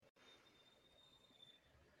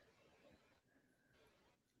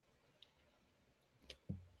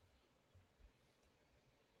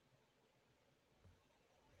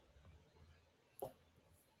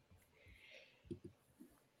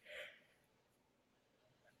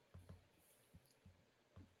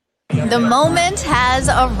The moment has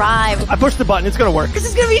arrived. I pushed the button. It's going to work. This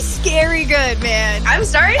is going to be scary good, man. I'm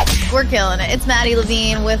sorry? We're killing it. It's Maddie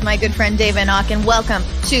Levine with my good friend Dave Van Auken. Welcome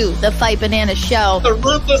to the Fight Bananas Show. The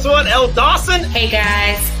ruthless one, Elle Dawson. Hey,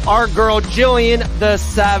 guys. Our girl, Jillian the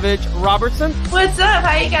Savage Robertson. What's up?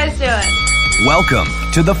 How you guys doing? Welcome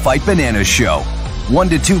to the Fight Bananas Show. 1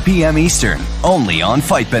 to 2 p.m. Eastern, only on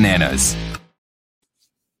Fight Bananas.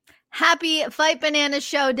 Happy Fight Bananas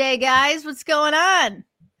Show day, guys. What's going on?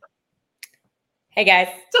 Hey, guys.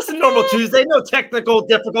 Just a normal Tuesday. No technical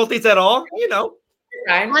difficulties at all. You know.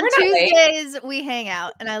 On Tuesdays, we hang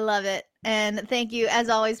out, and I love it. And thank you, as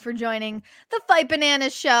always, for joining the Fight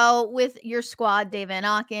Bananas Show with your squad, Dave Van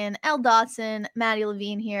Auken, Elle Dawson, Maddie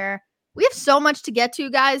Levine here. We have so much to get to,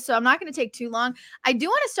 guys, so I'm not going to take too long. I do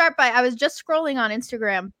want to start by, I was just scrolling on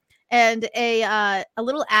Instagram, and a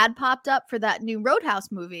little ad popped up for that new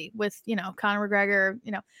Roadhouse movie with, Conor McGregor,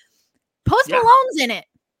 Post Malone's in it.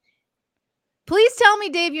 Please tell me,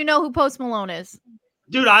 Dave, you know who Post Malone is.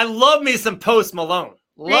 Dude, I love me some Post Malone.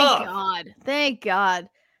 Thank God.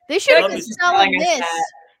 They should have been selling this.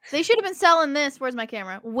 They should have been selling this. Where's my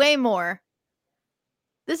camera? Way more.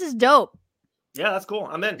 This is dope. Yeah, that's cool.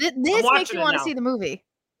 I'm in. This makes me want to see the movie.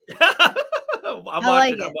 I'm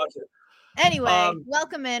watching it. Anyway,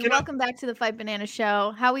 welcome in. Welcome back to the Fight Banana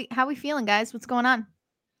Show. How we feeling, guys? What's going on?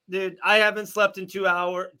 Dude, I haven't slept in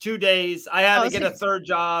 2 days. I had to get a third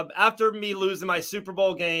job after me losing my Super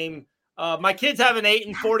Bowl game. My kids haven't eaten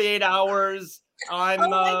in 48 hours. I'm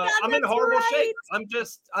in horrible shape.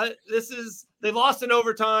 They lost in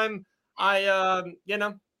overtime. So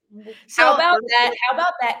how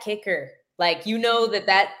about that kicker? Like,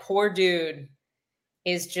 that poor dude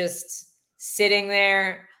is just sitting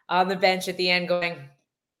there on the bench at the end going,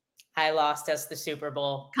 I lost us the Super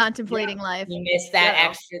Bowl. Contemplating life. You missed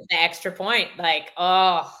that extra point. Like,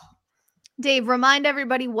 oh. Dave, remind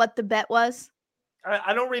everybody what the bet was.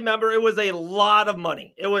 I don't remember. It was a lot of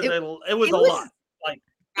money. It was a lot. Like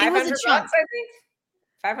 $500, I think.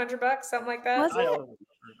 $500, something like that. Was it?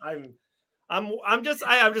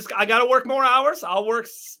 I got to work more hours. I'll work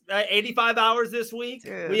 85 hours this week.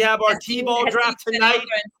 Dude. We have our T-ball draft tonight.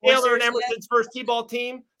 Taylor and Emerson's first T-ball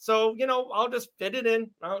team. So, I'll just fit it in.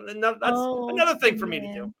 That's another thing for me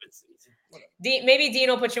to do. It's easy. Maybe Dean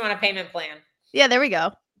will put you on a payment plan. Yeah, there we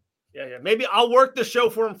go. Yeah. Maybe I'll work the show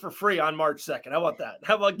for him for free on March 2nd. How about that?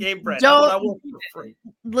 How about Gabe Brand? I work for free?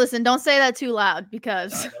 Listen, don't say that too loud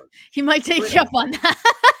because he might take you up on that.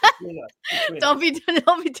 Don't be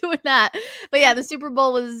doing that. But yeah, the Super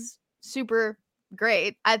Bowl was super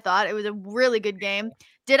great. I thought it was a really good game.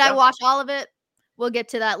 Did I watch all of it? We'll get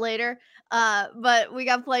to that later. But we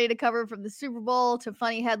got plenty to cover, from the Super Bowl to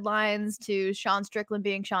funny headlines to Sean Strickland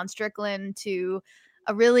being Sean Strickland to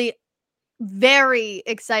a really very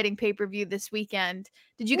exciting pay-per-view this weekend.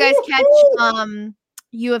 Did you guys catch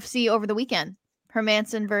UFC over the weekend?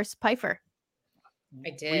 Hermansson versus Pyfer. I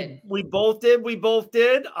did. We both did.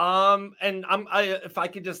 And if I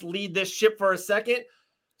could just lead this ship for a second,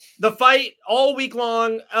 the fight all week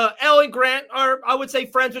long. Elle and Grant are, I would say,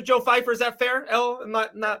 friends with Joe Pyfer. Is that fair? Elle, I'm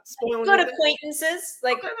not spoiling. Good acquaintances,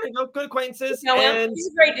 good acquaintances. And he's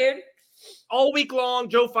a great dude. All week long,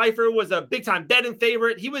 Joe Pyfer was a big-time betting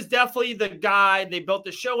favorite. He was definitely the guy they built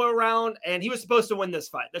the show around, and he was supposed to win this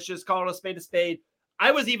fight. Let's just call it a spade a spade.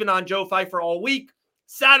 I was even on Joe Pyfer all week.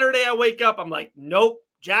 Saturday, I wake up, I'm like, nope,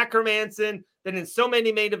 Jack Hermansson. Been in so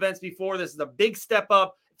many main events before. This is a big step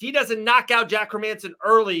up. If he doesn't knock out Jack Hermansson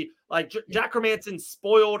early, Jack Hermansson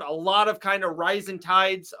spoiled a lot of kind of rising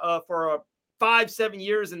tides for 5-7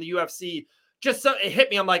 years in the UFC. It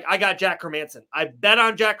hit me. I'm like, I got Jack Hermansson. I bet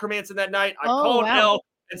on Jack Hermansson that night. I called Elle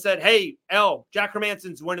and said, hey, Elle, Jack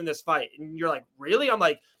Hermansson's winning this fight. And you're like, really? I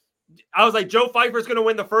was like, Joe Pyfer's going to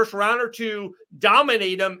win the first round or two,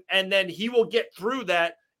 dominate him, and then he will get through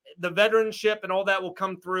that. The veteranship and all that will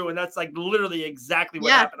come through. And that's literally exactly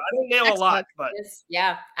what happened. I don't nail a lot, but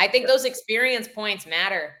I think those experience points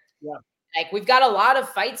matter. Yeah. We've got a lot of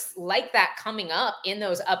fights like that coming up in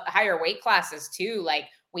those higher weight classes too.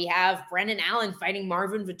 We have Brendan Allen fighting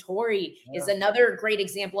Marvin Vettori is another great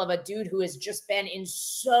example of a dude who has just been in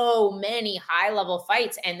so many high-level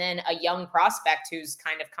fights, and then a young prospect who's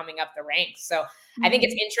kind of coming up the ranks. So I think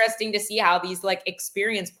it's interesting to see how these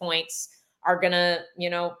experience points are going to,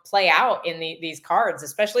 play out in these cards,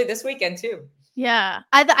 especially this weekend too. Yeah.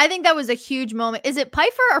 I think that was a huge moment. Is it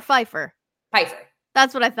Pyfer or Pfeiffer? Pfeiffer.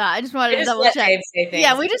 That's what I thought. I just wanted to double check.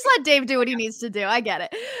 Yeah, we just let Dave do what he needs to do. I get it.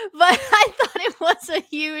 But I thought it was a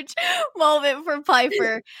huge moment for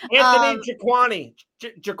Pyfer. Anthony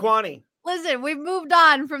Jaquani. Listen, we've moved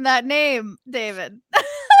on from that name, David.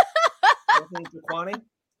 Anthony Jaquani?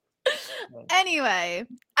 Anyway,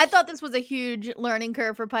 I thought this was a huge learning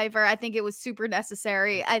curve for Pyfer. I think it was super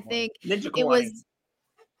necessary. I think it was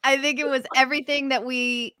everything that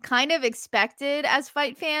we kind of expected as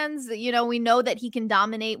fight fans. You know, we know that he can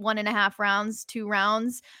dominate 1.5 rounds, 2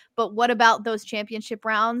 rounds, but what about those championship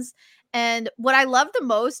rounds? And what I loved the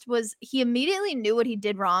most was he immediately knew what he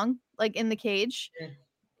did wrong, like in the cage.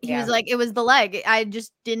 He was like, it was the leg. I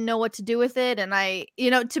just didn't know what to do with it. And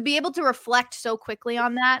to be able to reflect so quickly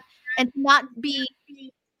on that and not be,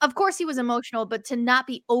 of course he was emotional, but to not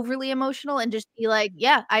be overly emotional and just be like,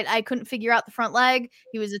 yeah, I couldn't figure out the front leg.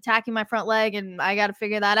 He was attacking my front leg and I got to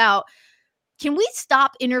figure that out. Can we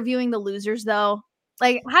stop interviewing the losers though?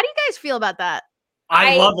 Like, how do you guys feel about that?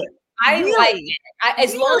 I love it. I like it.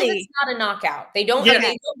 As long as it's not a knockout. They don't do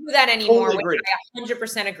that anymore. Totally I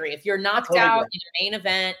 100% agree. If you're knocked out in a main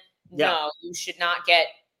event, no, you should not get,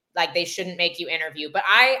 like, they shouldn't make you interview. But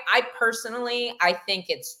I personally, I think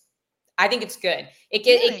it's good.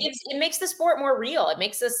 It makes the sport more real.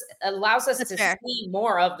 It allows us to see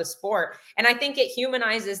more of the sport. And I think it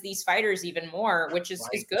humanizes these fighters even more, which is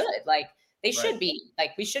good. Like, they should be,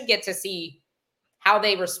 like, we should get to see how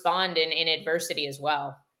they respond in adversity as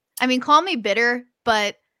well. I mean, call me bitter,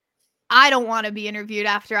 but I don't want to be interviewed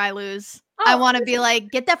after I lose. I want to be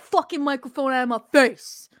like, get that fucking microphone out of my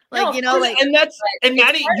face. Like, and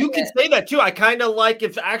Maddie, you can say that too. I kind of like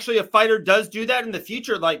if actually a fighter does do that in the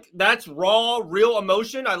future, like that's raw, real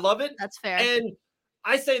emotion. I love it. That's fair. And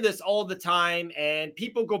I say this all the time, and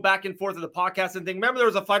people go back and forth in the podcast and think, remember there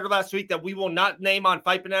was a fighter last week that we will not name on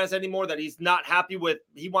Fight Bananas anymore that he's not happy with.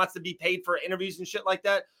 He wants to be paid for interviews and shit like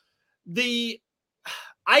that.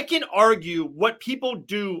 I can argue what people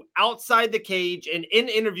do outside the cage and in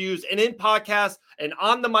interviews and in podcasts and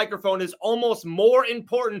on the microphone is almost more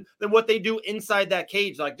important than what they do inside that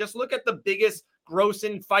cage. Like, just look at the biggest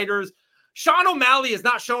grossing fighters. Sean O'Malley is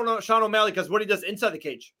not Sean O'Malley because what he does inside the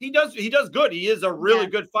cage. He does good. He is a really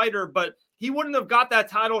good fighter, but he wouldn't have got that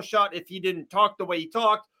title shot if he didn't talk the way he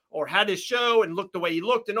talked or had his show and looked the way he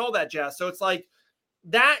looked and all that jazz. So it's like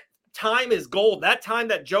that time is gold. That time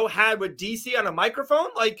that Joe had with DC on a microphone,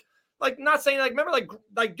 like not saying like, remember,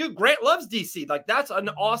 like dude, Grant loves DC. Like, that's an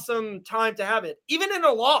awesome time to have it. Even in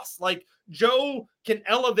a loss, like Joe can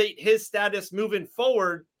elevate his status moving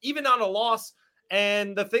forward, even on a loss.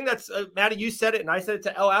 And the thing that's, Maddie, you said it, and I said it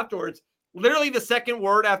to Elle afterwards. Literally the second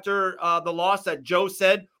word after the loss that Joe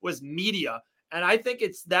said was media. And I think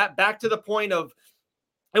it's that back to the point of,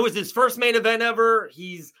 it was his first main event ever.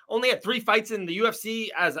 He's only had 3 fights in the UFC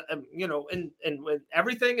as, and with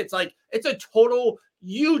everything. It's like, it's a total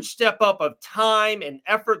huge step up of time and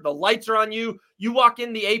effort. The lights are on you. You walk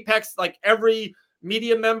in the Apex, like every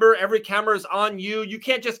media member, every camera is on you. You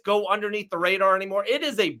can't just go underneath the radar anymore. It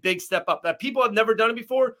is a big step up that people have never done it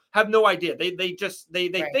before, have no idea. They think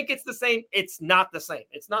it's the same. It's not the same.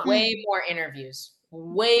 It's not. Way more interviews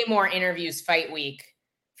fight week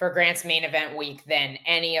for Grant's main event week than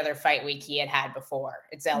any other fight week he had before.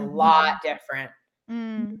 It's a lot different.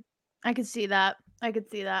 I could see that. I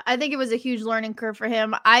think it was a huge learning curve for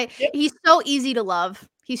him. He's so easy to love.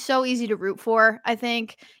 He's so easy to root for. I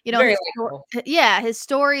think, his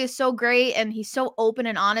story is so great, and he's so open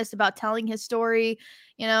and honest about telling his story.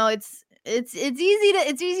 It's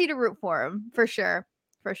easy to root for him for sure.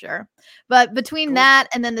 But between that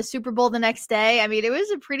and then the Super Bowl the next day, I mean, it was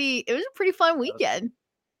a pretty fun weekend.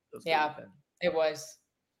 Yeah, it was.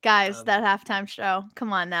 Guys, that halftime show.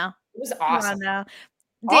 Come on now. It was awesome. Come on now.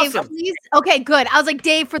 Dave, please. Okay, good. I was like,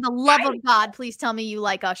 Dave, for the love of God, please tell me you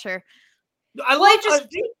like Usher. He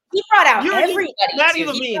brought out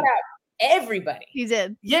everybody. Everybody. He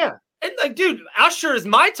did. Yeah. And like, dude, Usher is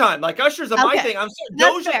my time. Like, Usher's my thing. I'm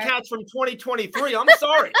sorry. Doja Cat's from 2023. I'm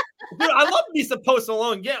sorry. Dude, I love me some Post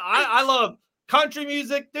Malone. Yeah, I love country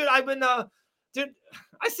music. Dude, I've been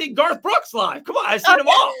I see Garth Brooks live. Come on, I've seen them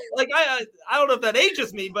all. Like, I don't know if that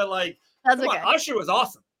ages me, but like, Usher was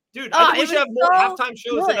awesome. Dude, I think we should have more halftime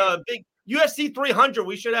shows in a big UFC 300.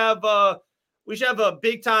 We should have a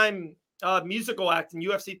big time musical act in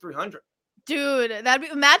UFC 300. Dude,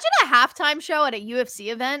 imagine a halftime show at a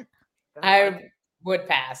UFC event. I would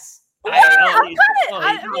pass. Let's think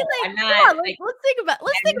about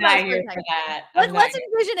it for a second. Let's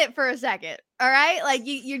envision it for a second. All right, like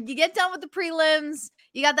you get done with the prelims.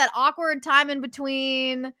 You got that awkward time in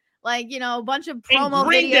between, like a bunch of promo.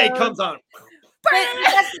 Green Day comes on. But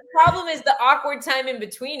that's the problem, is the awkward time in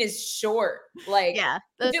between is short. Like,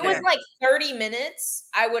 if it was like 30 minutes,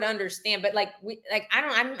 I would understand. But I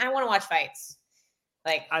want to watch fights.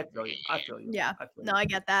 Like, I feel you. Yeah. No, I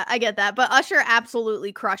get that. But Usher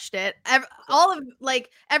absolutely crushed it. All of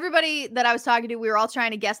everybody that I was talking to, we were all trying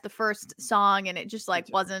to guess the first song, and it just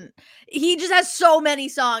wasn't. He just has so many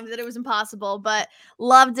songs that it was impossible. But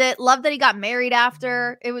loved it. Loved that he got married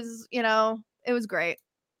after. It was, it was great.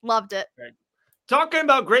 Loved it. Right. Talking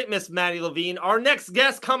about great Miss Maddie Levine, our next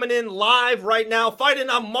guest coming in live right now, fighting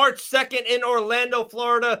on March 2nd in Orlando,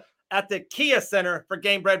 Florida, at the Kia Center for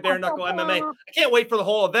Game Bred Bare Knuckle MMA. I can't wait for the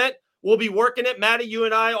whole event. We'll be working it, Maddie, you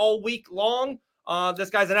and I, all week long. This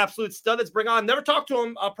guy's an absolute stud. Let's bring on, never talked to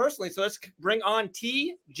him personally, so let's bring on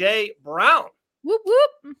TJ Brown. Whoop,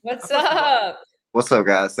 whoop. What's up? What's up,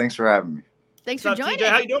 guys? Thanks for having me. Thanks for joining. TJ,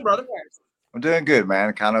 how you doing, brother? I'm doing good,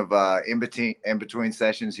 man. Kind of in between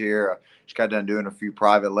sessions here. Just got done doing a few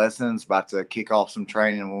private lessons. About to kick off some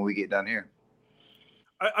training when we get done here.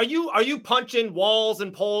 Are you punching walls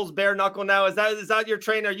and poles bare knuckle now? Is that your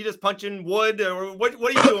training? Are you just punching wood, or what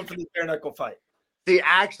are you doing for this bare knuckle fight? See,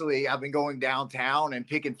 actually, I've been going downtown and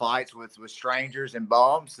picking fights with strangers and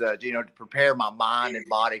bums, to prepare my mind and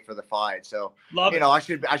body for the fight. So,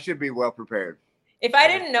 I should be well prepared. If I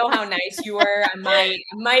didn't know how nice you were, I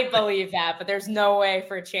might believe that, but there's no way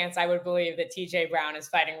for a chance I would believe that TJ Brown is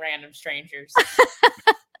fighting random strangers.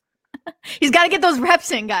 He's got to get those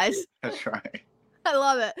reps in, guys. That's right. I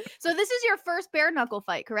love it. So this is your first bare knuckle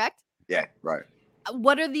fight, correct? Yeah, right.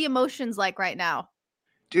 What are the emotions like right now?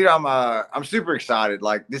 Dude, I'm super excited.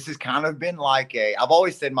 Like, this has kind of been like I've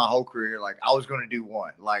always said my whole career, like I was going to do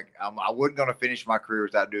one. Like I wasn't going to finish my career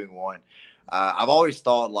without doing one. I've always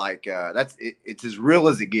thought like it's as real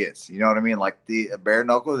as it gets. You know what I mean? Like the bare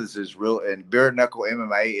knuckle is as real, and bare knuckle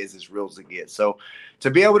MMA is as real as it gets. So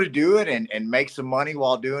to be able to do it and make some money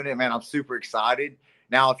while doing it, man, I'm super excited.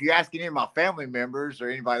 Now, if you ask any of my family members or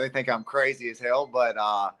anybody, they think I'm crazy as hell, but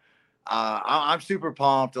I'm super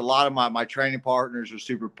pumped. A lot of my training partners are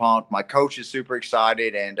super pumped. My coach is super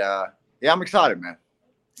excited, and yeah, I'm excited, man.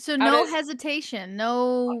 So no hesitation,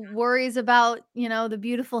 no worries about, the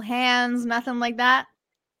beautiful hands, nothing like that?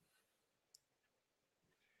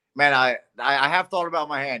 Man, I have thought about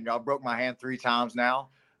my hand. I broke my hand 3 times now.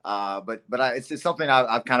 But it's something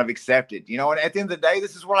I've kind of accepted, and at the end of the day,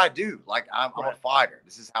 this is what I do. Like I'm a fighter.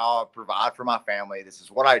 This is how I provide for my family. This is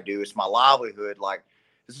what I do. It's my livelihood. Like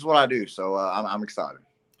this is what I do. So I'm excited.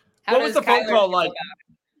 What was the phone call like?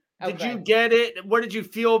 Did you get it? What did you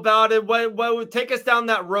feel about it? What would take us down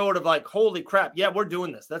that road of like, holy crap. Yeah, we're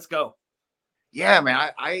doing this. Let's go. Yeah, man.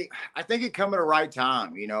 I think it come at the right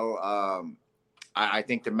time. I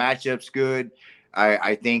think the matchup's good.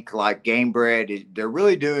 I think like Game Bred, they're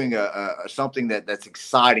really doing something that's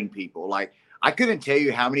exciting people. Like I couldn't tell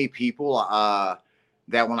you how many people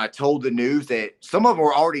that when I told the news that some of them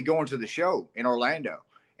were already going to the show in Orlando,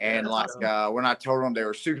 and awesome. When I told them, they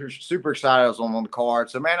were super super excited. I was on the card,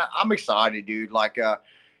 so man, I'm excited, dude. Like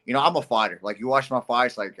I'm a fighter. Like you watch my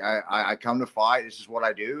fights, like I come to fight. This is what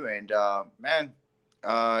I do, and man.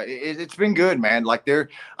 It's been good, man. Like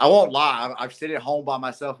I won't lie. I've sit at home by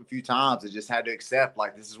myself a few times and just had to accept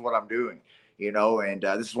like, this is what I'm doing, and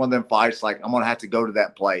this is one of them fights. Like I'm going to have to go to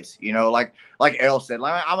that place, like Elle said,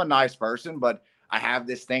 like I'm a nice person, but I have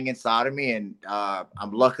this thing inside of me, and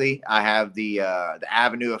I'm lucky. I have the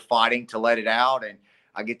avenue of fighting to let it out, and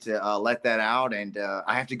I get to let that out. And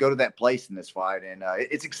I have to go to that place in this fight. And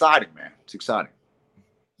it's exciting, man. It's exciting.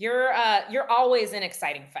 You're always in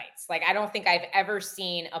exciting fights. Like I don't think I've ever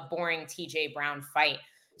seen a boring TJ Brown fight.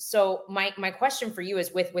 So my question for you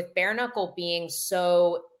is with bare knuckle being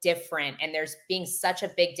so different and there's being such a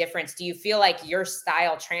big difference, do you feel like your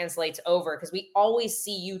style translates over? Because we always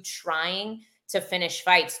see you trying to finish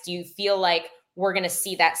fights. Do you feel like we're going to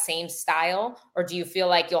see that same style, or do you feel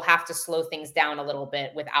like you'll have to slow things down a little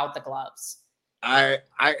bit without the gloves? To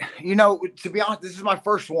be honest, this is my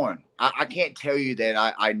first one. I can't tell you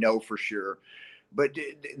that I know for sure, but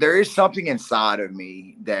there is something inside of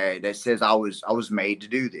me that says I was made to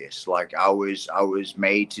do this. Like I was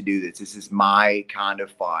made to do this. This is my kind of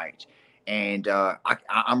fight. And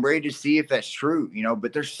I'm ready to see if that's true,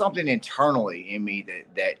 but there's something internally in me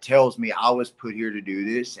that tells me I was put here to do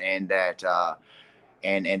this, and that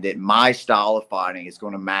and that my style of fighting is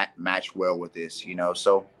going to match well with this,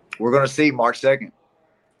 so we're going to see March 2nd.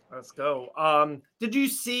 Let's go. Did you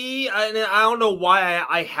see, and I don't know why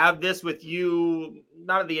I have this with you,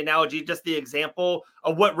 not the analogy, just the example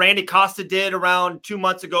of what Randy Costa did around 2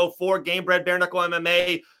 months ago for Game Bred Bare Knuckle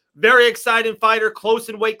MMA. Very exciting fighter, close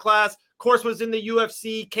in weight class. Of course, was in the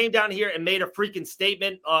UFC, came down here and made a freaking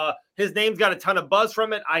statement. His name's got a ton of buzz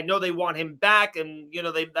from it. I know they want him back, and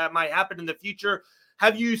that might happen in the future.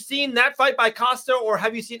 Have you seen that fight by Costa, or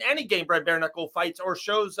have you seen any Game Bred Bare Knuckle fights or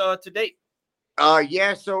shows to date?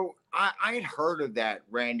 Yeah, so I had heard of that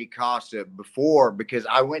Randy Costa before because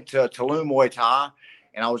I went to Tulum Muay Thai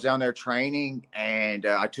and I was down there training, and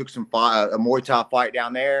I took a Muay Thai fight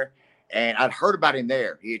down there, and I'd heard about him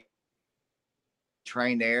there. He had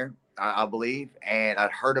trained there, I believe, and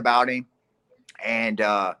I'd heard about him, and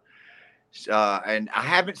and I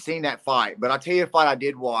haven't seen that fight, but I'll tell you a fight I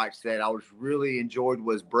did watch that I was really enjoyed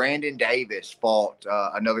was Brandon Davis fought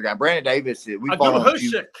another guy. Brandon Davis, we fought on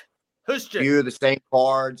a few of the same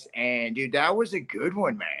cards, and dude, that was a good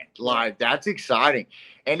one, man. Like, that's exciting.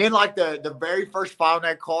 And then like the very first fight on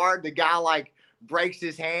that card, the guy like breaks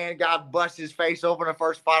his hand, guy busts his face open the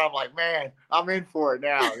first fight. I'm like, man, I'm in for it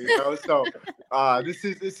now, you know. So this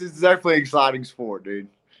is definitely exciting sport, dude.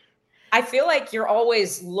 I feel like you're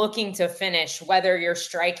always looking to finish, whether you're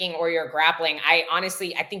striking or you're grappling. I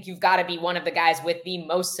think you've got to be one of the guys with the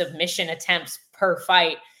most submission attempts per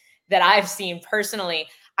fight that I've seen personally.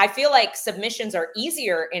 I feel like submissions are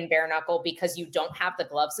easier in bare knuckle because you don't have the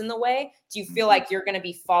gloves in the way. Do you feel like you're going to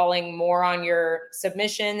be falling more on your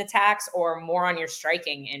submission attacks or more on your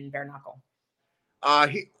striking in bare knuckle?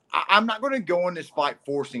 I'm not going to go in this fight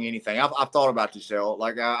forcing anything. I've thought about this, Elle.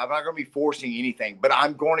 Like, I'm not going to be forcing anything, but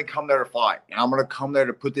I'm going to come there to fight, and I'm going to come there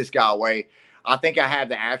to put this guy away. I think I have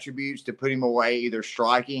the attributes to put him away, either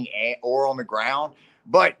striking or on the ground.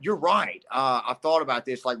 But you're right. I've thought about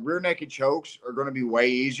this. Like, rear naked chokes are going to be way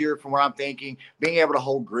easier from what I'm thinking. Being able to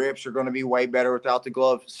hold grips are going to be way better without the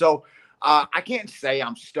gloves. So I can't say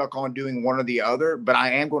I'm stuck on doing one or the other, but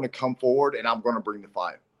I am going to come forward and I'm going to bring the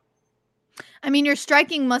fight. I mean, your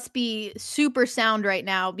striking must be super sound right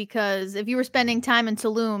now, because if you were spending time in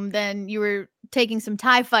Tulum, then you were taking some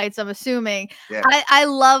Thai fights, I'm assuming. Yeah. I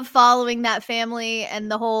love following that family and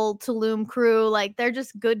the whole Tulum crew. Like, they're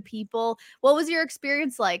just good people. What was your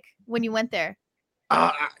experience like when you went there?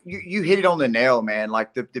 You hit it on the nail, man.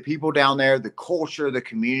 Like, the people down there, the culture, the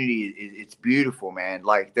community, it's beautiful, man.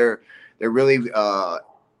 Like, they're really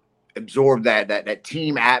absorb that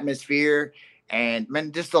team atmosphere. And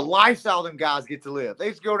man, just the lifestyle them guys get to live. They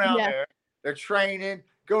just go down there, they're training,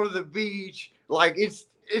 go to the beach. Like, it's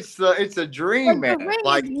a dream, man. The ring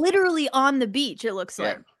like, is literally on the beach, it looks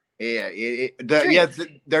like. Yeah,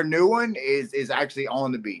 their new one is actually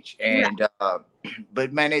on the beach, and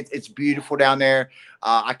but man, it's beautiful down there.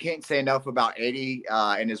 I can't say enough about Eddie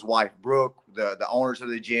and his wife Brooke, the owners of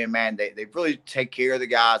the gym. Man, they really take care of the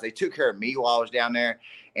guys. They took care of me while I was down there.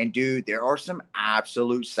 And dude, there are some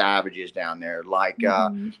absolute savages down there. Like,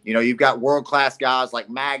 you know, you've got world-class guys like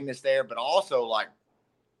Magnus there, but also like,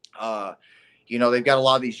 you know, they've got a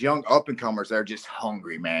lot of these young up-and-comers that are just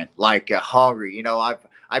hungry, man. Like, hungry. You know,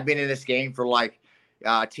 I've been in this game for like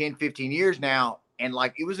 10, 15 years now. And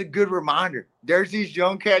like, it was a good reminder. There's these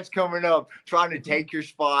young cats coming up trying to take your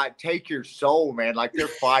spot, take your soul, man. Like, they're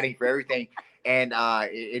fighting for everything. And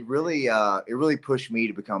it really pushed me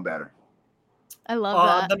to become better. I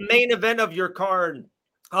love that. The main event of your card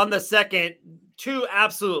on the second, two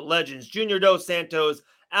absolute legends, Junior Dos Santos,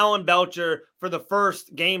 Alan Belcher, for the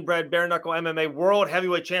first Gamebred Bare Knuckle MMA World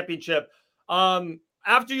Heavyweight Championship.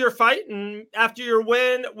 After your fight and after your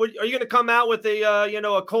win, are you going to come out with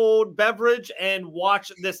a cold beverage and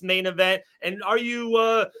watch this main event? And are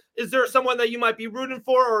you is there someone that you might be rooting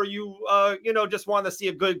for, or you just want to see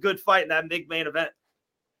a good fight in that big main event?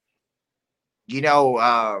 You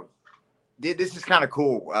know, this is kind of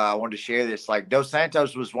cool. I wanted to share this. Like, Dos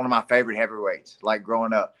Santos was one of my favorite heavyweights, like,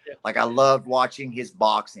 growing up. Yeah. Like, I loved watching his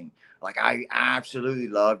boxing. Like, I absolutely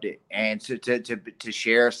loved it. And to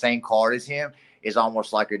share the same card as him is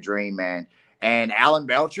almost like a dream, man. And Alan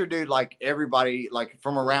Belcher, dude, like, everybody, like,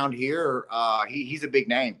 from around here, he's a big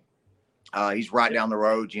name. He's right down the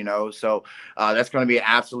road, you know. So that's going to be an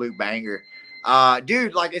absolute banger.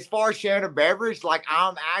 Dude, like, as far as sharing a beverage, like,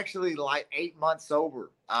 I'm actually like 8 months sober.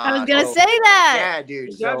 I was gonna say that. Yeah, dude.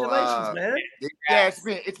 Congratulations, man. Yeah,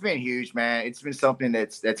 it's been huge, man. It's been something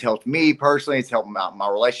that's helped me personally. It's helped my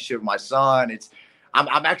relationship with my son.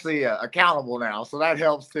 I'm actually accountable now, so that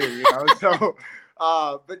helps too. You know, so.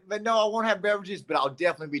 But no, I won't have beverages, but I'll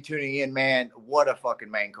definitely be tuning in, man. What a fucking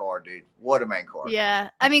main card, dude. What a main card.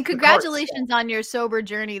 Yeah, I mean, congratulations on your sober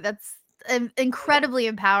journey. That's incredibly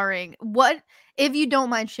empowering. What, if you don't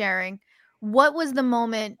mind sharing, what was the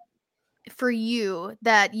moment for you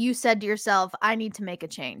that you said to yourself, I need to make a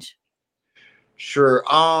change? Sure.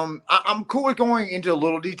 I'm cool with going into a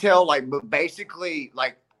little detail, like, but basically,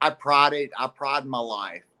 like, I pride my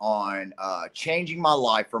life on changing my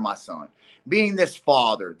life for my son, being this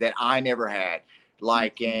father that I never had.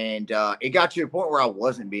 Like, and it got to a point where I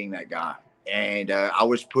wasn't being that guy. And I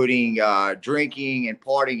was putting drinking and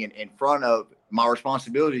partying in front of my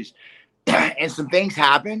responsibilities. And some things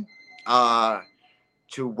happened.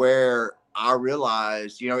 to where I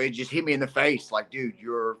realized, it just hit me in the face. Like, dude,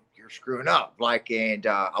 you're screwing up. Like, and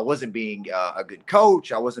I wasn't being a good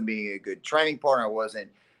coach. I wasn't being a good training partner. I wasn't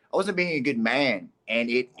being a good man. And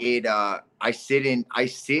I had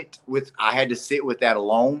to sit with that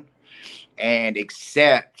alone and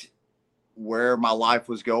accept where my life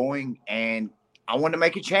was going. And I wanted to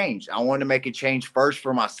make a change. I wanted to make a change first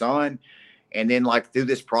for my son. And then, like, through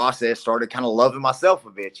this process, started kind of loving myself a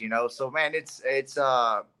bit, So, man, it's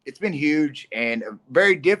been huge and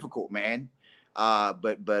very difficult, man.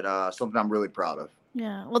 But something I'm really proud of.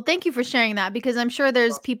 Yeah. Well, thank you for sharing that, because I'm sure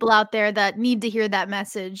there's people out there that need to hear that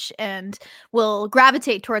message and will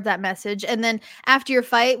gravitate towards that message. And then after your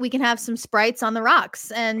fight, we can have some Sprites on the rocks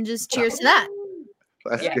and just cheers to that.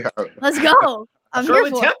 Let's go. Let's go. I'm Shirley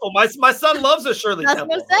here for Temple. My son loves a Shirley That's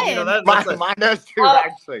Temple. what I'm saying. Mine does too,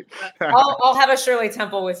 actually. I'll have a Shirley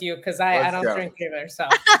Temple with you because I don't drink either. So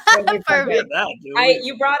Perfect.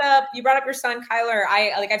 You brought up your son Kyler.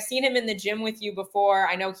 I've seen him in the gym with you before.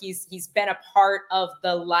 I know he's been a part of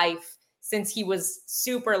the life since he was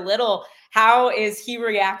super little. How is he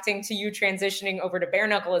reacting to you transitioning over to bare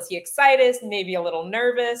knuckle? Is he excited? Maybe a little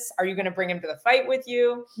nervous? Are you going to bring him to the fight with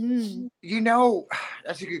you?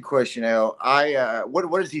 That's a good question, El.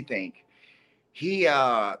 What does he think? He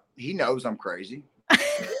knows I'm crazy.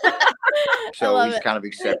 So he's kind of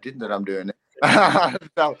accepted that I'm doing it.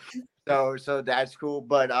 so that's cool.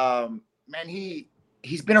 But man,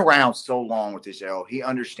 he's been around so long with this, El. He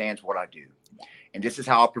understands what I do. And this is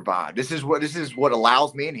how I provide. This is what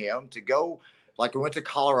allows me and him to go. Like, we went to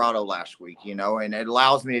Colorado last week, and it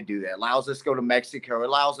allows me to do that. It allows us to go to Mexico. It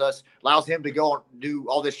allows him to go and do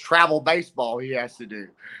all this travel baseball he has to do,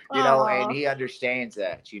 and he understands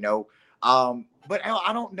that, But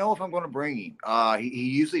I don't know if I'm going to bring him.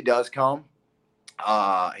 He usually does come.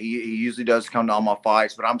 He usually does come to all my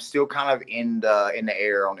fights, but I'm still kind of in the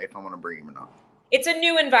air on if I'm going to bring him or not. It's a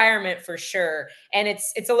new environment for sure. And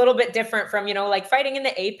it's a little bit different from, like fighting in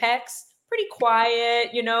the Apex, pretty quiet,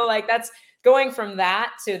 like that's going from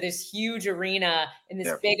that to this huge arena in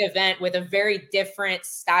this big event with a very different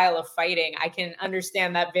style of fighting. I can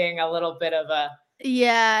understand that being a little bit of a.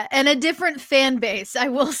 Yeah. And a different fan base. I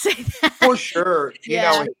will say that. For sure.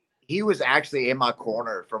 He was actually in my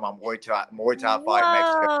corner for my Muay Thai fight in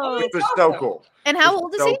Mexico. It was so cool. And how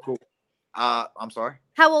old is he? Cool. I'm sorry.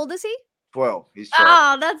 How old is he? 12. He's 12.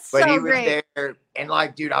 Oh, that's so great. But he was great. There, and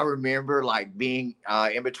like, dude, I remember like being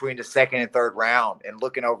in between the second and third round and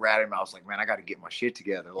looking over at him. I was like, man, I got to get my shit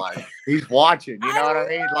together. Like, he's watching. You know what I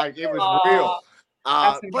mean? Like, it was real.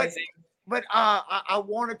 But I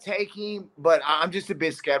want to take him, but I'm just a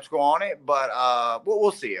bit skeptical on it. But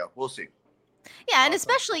we'll see. We'll see. Yeah, and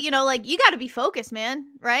especially, like, you got to be focused, man,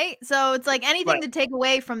 right? So it's like anything to take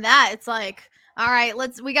away from that. It's like, all right,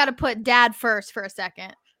 we got to put dad first for a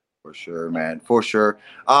second. For sure, man. For sure.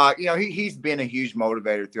 He's been a huge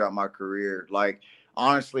motivator throughout my career. Like,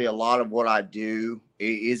 honestly, a lot of what I do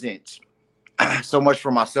isn't so much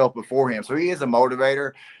for myself before him. So he is a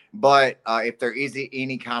motivator. But if there is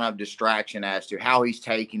any kind of distraction as to how he's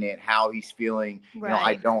taking it, how he's feeling,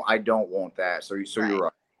 I don't want that. So you're right.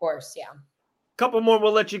 Of course, yeah. Couple more,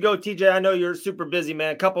 we'll let you go, TJ. I know you're super busy,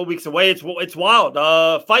 man. A couple of weeks away. It's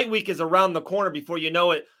wild. Fight week is around the corner before you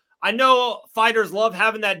know it. I know fighters love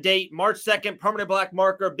having that date, March 2nd, permanent black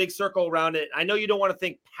marker, big circle around it. I know you don't want to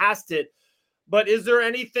think past it, but is there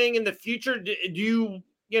anything in the future? Do you,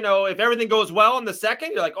 if everything goes well in the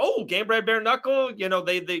second, you're like, oh, Gamebred Bare Knuckle,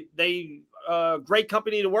 they great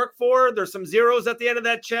company to work for. There's some zeros at the end of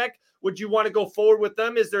that check. Would you want to go forward with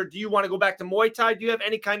them? Do you want to go back to Muay Thai? Do you have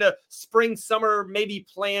any kind of spring, summer, maybe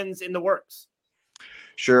plans in the works?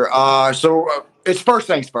 Sure. So it's first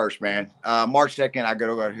things first, man. March 2nd, I got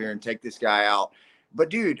to go out here and take this guy out. But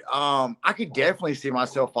dude, I could definitely see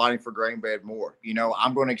myself fighting for Gamebred more.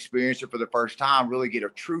 I'm going to experience it for the first time, really get a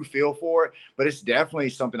true feel for it. But it's definitely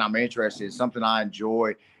something I'm interested in, something I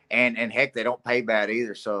enjoy. And heck, they don't pay bad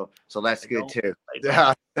either. So that's good too.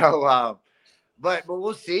 But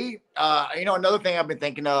we'll see. Another thing I've been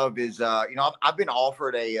thinking of is, I've been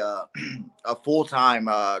offered a full-time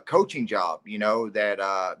coaching job,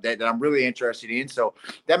 that I'm really interested in. So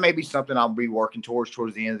that may be something I'll be working towards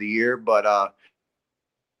the end of the year. But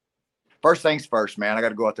first things first, man. I got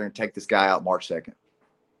to go out there and take this guy out March 2nd.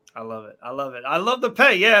 I love it. I love the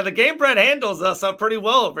pay. Yeah, the Gamebred handles us up pretty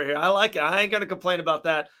well over here. I like it. I ain't going to complain about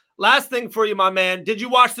that. Last thing for you, my man. Did you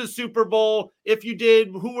watch the Super Bowl? If you did,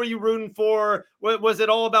 who were you rooting for? Was it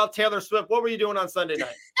all about Taylor Swift? What were you doing on Sunday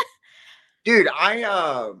night? Dude,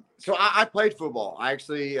 I played football. I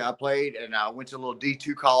actually played, and I went to a little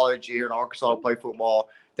D2 college here in Arkansas to play football.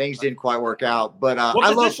 Things didn't quite work out, but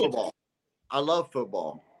I love football. love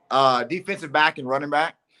football. Defensive back and running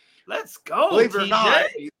back. Let's go. Believe it TJ. or not,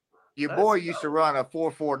 your boy used to run a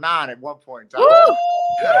 4.49 at one point in time. Woo!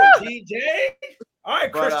 TJ. All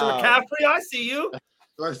right, Christian McCaffrey, I see you.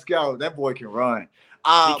 Let's go. That boy can run.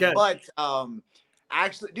 Actually,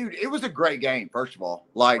 dude, it was a great game. First of all,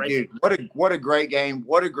 dude, what a great game.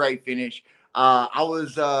 What a great finish. I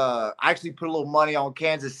was actually put a little money on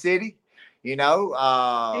Kansas City. You know,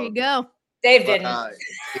 there you go. Dave didn't.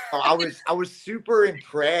 I was super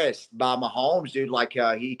impressed by Mahomes, dude. Like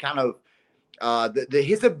he kind of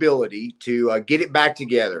his ability to get it back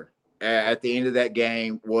together at the end of that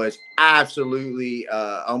game was absolutely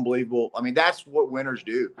unbelievable. I mean, that's what winners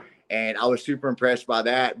do, and I was super impressed by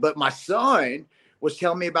that. But my son was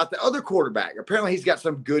telling me about the other quarterback. Apparently, he's got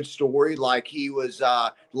some good story. Like he was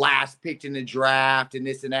last picked in the draft and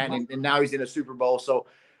this and that, and now he's in a Super Bowl. So.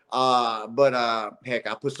 Heck,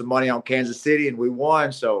 I put some money on Kansas City and we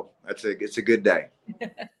won. So it's a good day.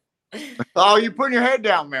 Oh, you putting your head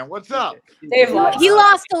down, man. What's up? He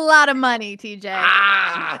lost a lot of money, TJ.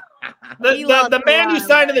 The man who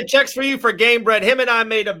signed the checks for you for Game Bread, him and I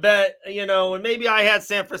made a bet, you know, and maybe I had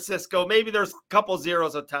San Francisco. Maybe there's a couple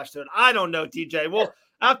zeros attached to it. I don't know, TJ. Well,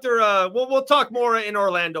 after we'll talk more in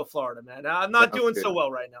Orlando, Florida, man. I'm not doing so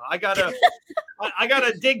well right now. I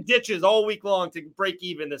gotta dig ditches all week long to break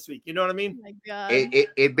even this week. You know what I mean? Oh my God.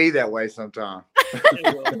 It be that way sometime.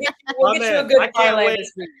 We'll get you a good parlay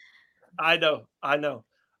this week. I know.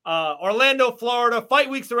 Orlando, Florida, fight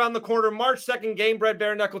weeks around the corner. March 2nd, Game Bread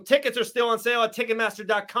Bare Knuckle. Tickets are still on sale at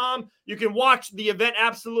Ticketmaster.com. You can watch the event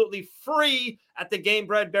absolutely free at the Game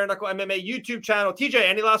Bread Bare Knuckle MMA YouTube channel. TJ,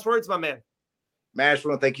 any last words, my man? Man, I just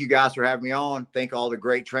want to thank you guys for having me on. Thank all the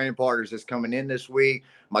great training partners that's coming in this week.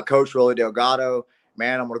 My coach, Rolly Delgado.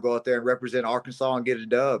 Man, I'm going to go out there and represent Arkansas and get a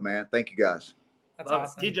dub, man. Thank you, guys. That's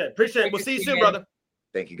awesome. TJ, appreciate it. We'll see you soon, brother.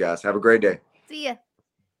 Thank you, guys. Have a great day. See ya.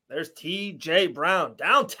 There's TJ Brown.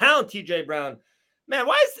 Downtown TJ Brown. Man,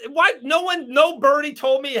 why no birdie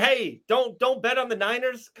told me, hey, don't bet on the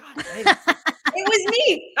Niners? God dang it. It was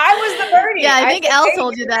me. I was the birdie. Yeah, I think Elle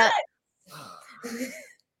told you that.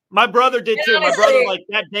 My brother did too. My brother, like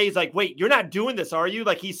that day, he's like, wait, you're not doing this, are you?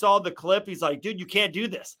 Like he saw the clip. He's like, dude, you can't do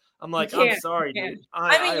this. I'm like, I'm sorry, dude.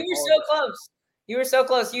 I mean, you were so close. You were so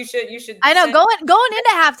close. You should. I know. Going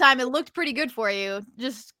into halftime, it looked pretty good for you.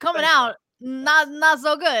 Just coming out, not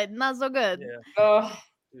so good. Not so good. Yeah.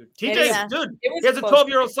 Dude, TJ's dude. He has a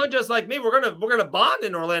 12-year-old son just like me. We're gonna bond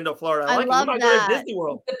in Orlando, Florida. I love him. that. Go to Disney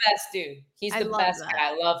World. He's the best dude. He's the best guy.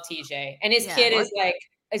 I love TJ, and his kid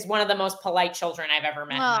is one of the most polite children I've ever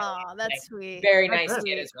met. Oh, that's sweet. Very nice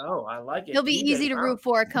kid. Oh, I like it. He'll be easy to root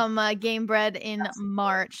for come Game Bread in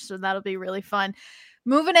March, so that'll be really fun.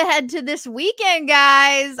 Moving ahead to this weekend,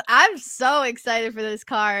 guys. I'm so excited for this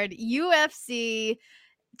card. UFC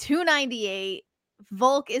 298.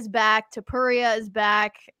 Volk is back. Topuria is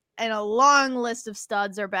back. And a long list of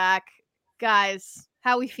studs are back. Guys,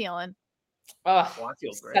 how we feeling? Oh, I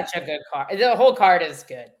feel great. Such a good card. The whole card is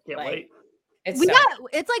good. Can't wait. It's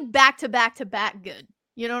like back to back to back good.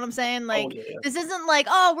 You know what I'm saying? Like this isn't like,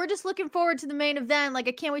 oh, we're just looking forward to the main event. Like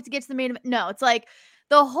I can't wait to get to the main event. No, it's like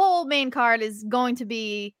the whole main card is going to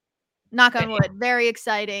be, knock on wood, very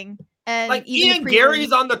exciting. And like Ian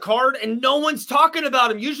Gary's on the card and no one's talking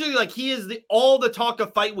about him. Usually like he is all the talk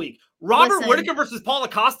of fight week. Robert Whittaker versus Paul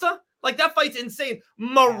Acosta. Like that fight's insane.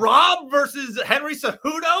 Marab versus Henry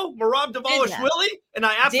Cejudo. Marab Dvalishvili. And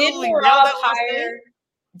I absolutely nailed that last name.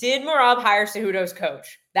 Did Marab hire Cejudo's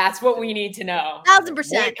coach? That's what we need to know. 1000%.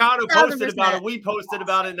 Moicano posted about it. We posted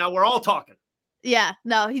about it. Now we're all talking. Yeah,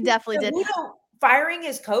 no, he definitely did. Cejudo firing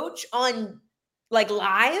his coach on like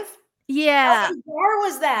live? Yeah. How bizarre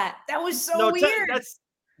was that? That was so weird.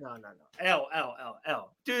 No.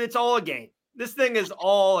 L. Dude, it's all a game. This thing is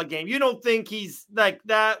all a game. You don't think he's like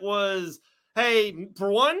that was, hey,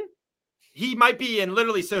 for one, he might be in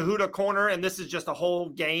literally Cejudo corner and this is just a whole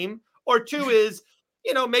game. Or two is,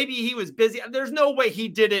 you know, maybe he was busy. There's no way he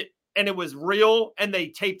did it and it was real and they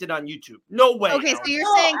taped it on YouTube. No way. Okay, so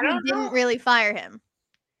you're saying he didn't really fire him.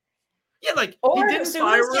 Yeah, like he didn't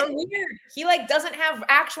fire him. Weird. He like doesn't have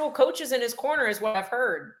actual coaches in his corner, is what I've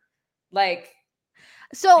heard. Like,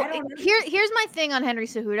 so here's my thing on Henry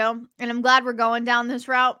Cejudo, and I'm glad we're going down this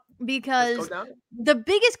route because the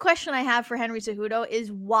biggest question I have for Henry Cejudo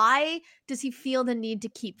is why does he feel the need to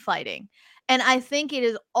keep fighting? And I think it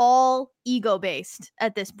is all ego-based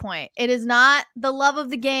at this point. It is not the love of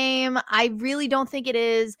the game. I really don't think it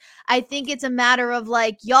is. I think it's a matter of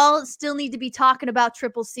like, y'all still need to be talking about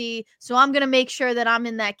Triple C, so I'm going to make sure that I'm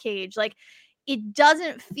in that cage. Like, it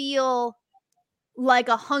doesn't feel like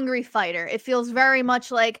a hungry fighter. It feels very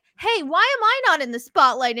much like, hey, why am I not in the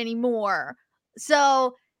spotlight anymore?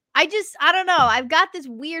 So I don't know. I've got this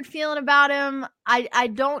weird feeling about him. I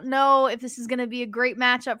don't know if this is going to be a great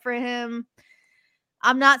matchup for him.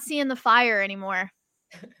 I'm not seeing the fire anymore.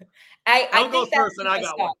 I go first, and I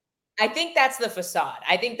got one. I think that's the facade.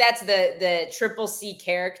 I think that's the Triple C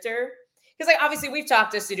character. Because like obviously we've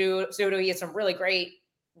talked to Cejudo. He has some really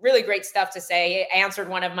great stuff to say. He answered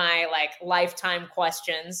one of my like lifetime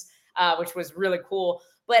questions, which was really cool.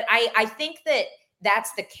 But I think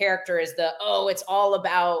that's the character, is it's all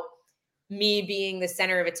about me being the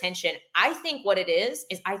center of attention. I think what it is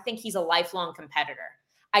I think he's a lifelong competitor.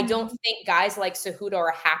 I don't think guys like Cejudo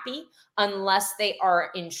are happy unless they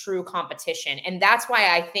are in true competition. And that's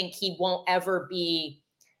why I think he won't ever be,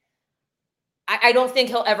 I don't think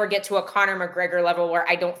he'll ever get to a Conor McGregor level where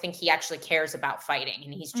I don't think he actually cares about fighting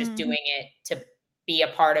and he's just doing it to be a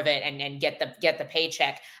part of it and get the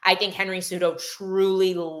paycheck. I think Henry Cejudo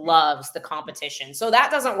truly loves the competition. So that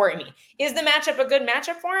doesn't worry me. Is the matchup a good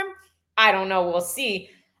matchup for him? I don't know. We'll see.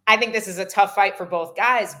 I think this is a tough fight for both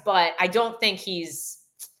guys, but I don't think he's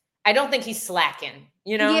slacking,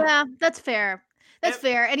 you know? Yeah, that's fair. That's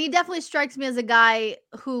fair. And he definitely strikes me as a guy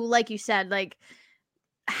who, like you said, like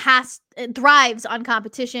thrives on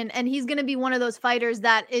competition. And he's going to be one of those fighters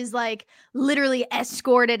that is like literally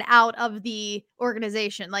escorted out of the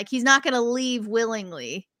organization. Like he's not going to leave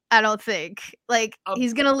willingly, I don't think. Like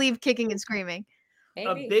he's going to leave kicking and screaming.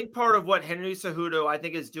 Maybe. A big part of what Henry Cejudo, I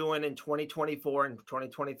think, is doing in 2024 and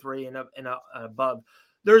 2023 and above,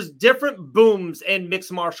 there's different booms in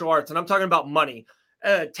mixed martial arts, and I'm talking about money.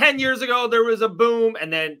 10 years ago, there was a boom,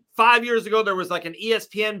 and then 5 years ago, there was like an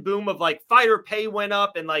ESPN boom of like fighter pay went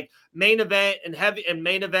up and like main event and heavy and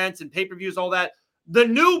main events and pay-per-views, all that. The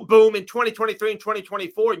new boom in 2023 and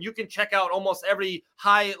 2024, you can check out almost every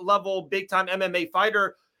high-level, big-time MMA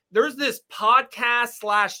fighter. There's this podcast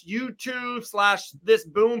 / YouTube / this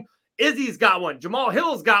boom. Izzy's got one. Jamal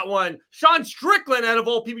Hill's got one. Sean Strickland, out of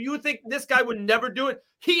all people, you would think this guy would never do it.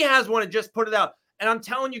 He has one and just put it out. And I'm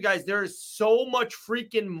telling you guys, there is so much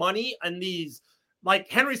freaking money in these, like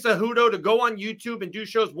Henry Cejudo, to go on YouTube and do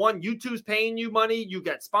shows. One, YouTube's paying you money. You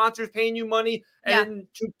get sponsors paying you money. And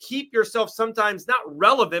to keep yourself sometimes not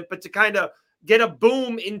relevant, but to kind of get a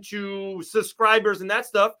boom into subscribers and that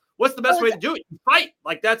stuff, what's the best way to do it? You fight.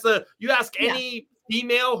 Like you ask any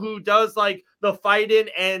female who does like the fighting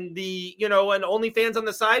and the, and OnlyFans on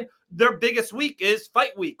the side, their biggest week is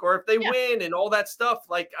fight week, or if they win and all that stuff.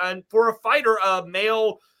 Like, and for a fighter, a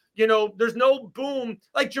male, there's no boom.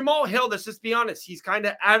 Like Jamal Hill, let's just be honest, he's kind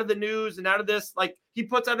of out of the news and out of this. Like he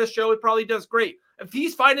puts out a show, it probably does great. If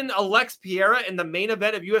he's fighting Alex Pereira in the main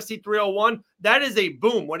event of UFC 301, that is a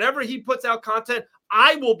boom. Whenever he puts out content,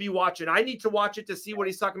 I will be watching. I need to watch it to see what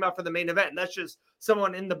he's talking about for the main event. And that's just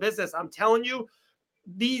someone in the business. I'm telling you,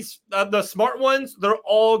 these the smart ones, they're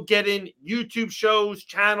all getting YouTube shows,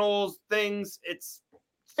 channels, things. It's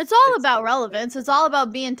all about relevance. It's all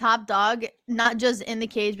about being top dog, not just in the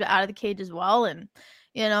cage, but out of the cage as well. And,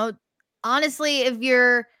 honestly, if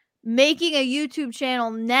you're making a YouTube channel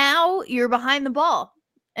now, you're behind the ball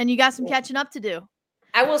and you got some catching up to do.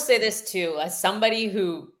 I will say this too, as somebody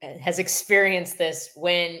who has experienced this,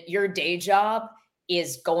 when your day job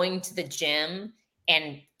is going to the gym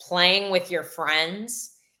and playing with your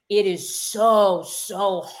friends, it is so,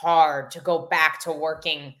 so hard to go back to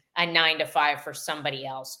working a 9 to 5 for somebody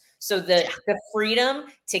else. So the freedom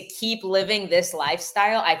to keep living this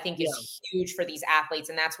lifestyle, I think is huge for these athletes.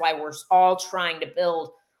 And that's why we're all trying to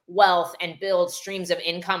build wealth and build streams of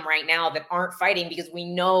income right now that aren't fighting, because we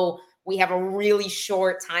know we have a really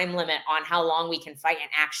short time limit on how long we can fight and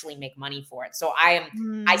actually make money for it. So I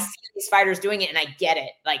see these fighters doing it and I get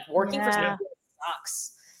it. Like working for somebody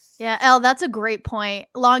sucks. Yeah, Elle, that's a great point.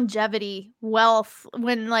 Longevity, wealth,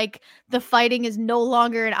 when like the fighting is no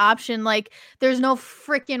longer an option. Like there's no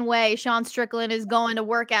freaking way Sean Strickland is going to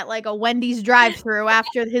work at like a Wendy's drive-thru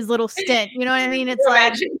after his little stint. You know what I mean? It's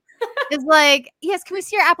like, yes, can we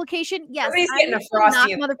see your application? Yes, I knock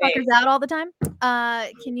motherfuckers out all the time.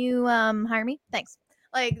 Can you hire me? Thanks.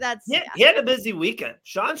 Like that's he had a busy weekend.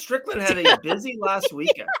 Sean Strickland had a busy last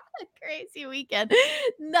weekend. Crazy weekend.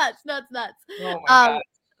 Nuts. Oh my God.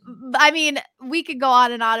 I mean, we could go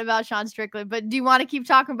on and on about Sean Strickland, but do you want to keep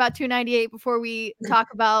talking about 298 before we talk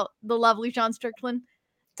about the lovely Sean Strickland?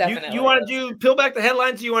 Definitely. You want to peel back the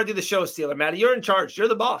headlines, or you want to do the show stealer, Maddie? You're in charge. You're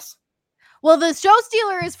the boss. Well, the show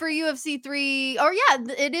stealer is for UFC 3. Or yeah,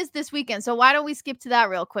 it is this weekend. So why don't we skip to that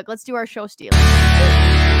real quick? Let's do our show stealer.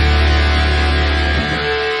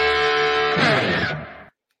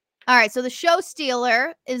 All right, so the show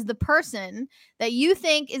stealer is the person that you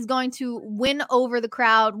think is going to win over the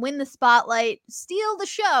crowd, win the spotlight, steal the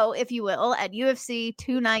show, if you will, at UFC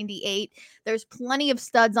 298. There's plenty of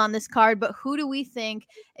studs on this card, but who do we think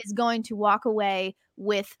is going to walk away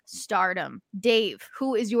with stardom? Dave,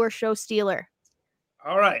 who is your show stealer?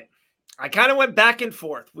 All right. I kind of went back and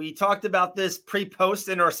forth. We talked about this pre-post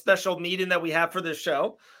in our special meeting that we have for this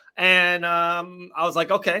show. And I was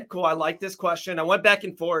like, okay, cool. I like this question. I went back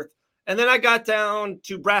and forth. And then I got down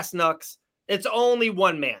to brass knucks. It's only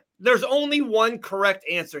one man. There's only one correct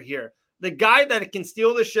answer here. The guy that can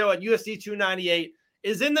steal the show at UFC 298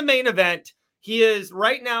 is in the main event. He is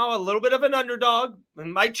right now a little bit of an underdog. It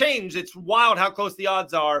might change. It's wild how close the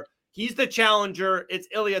odds are. He's the challenger. It's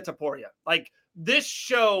Ilia Topuria. Like this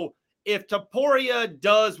show, if Topuria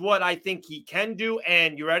does what I think he can do,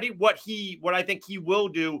 and you ready? What I think he will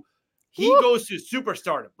do, he goes to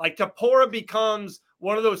superstardom. Like Topuria becomes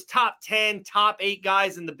one of those top 10, top 8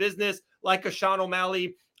 guys in the business, like a Sean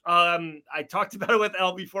O'Malley. I talked about it with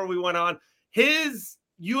Elle before we went on. His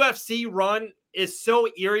UFC run is so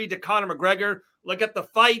eerie to Conor McGregor. Look at the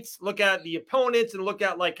fights, look at the opponents, and look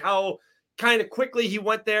at like how kind of quickly he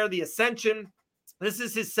went there, the ascension. This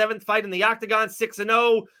is his 7th fight in the octagon,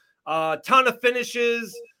 6-0, ton of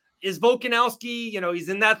finishes. Is Volkanovski, he's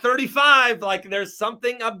in that 35. Like there's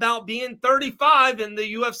something about being 35 in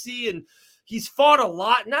the UFC, and he's fought a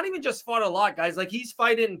lot, not even just fought a lot, guys. Like he's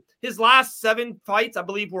fighting his last 7 fights, I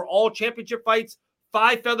believe, were all championship fights,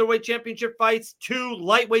 5 featherweight championship fights, 2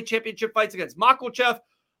 lightweight championship fights against Makhachev.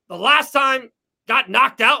 The last time got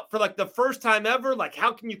knocked out for like the first time ever. Like,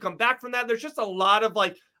 how can you come back from that? There's just a lot of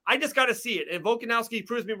like, I just got to see it. And Volkanovski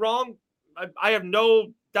proves me wrong. I have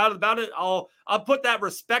no doubt about it. I'll put that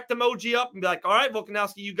respect emoji up and be like, all right,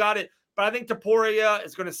 Volkanovski, you got it. But I think Topuria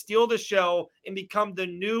is going to steal the show and become the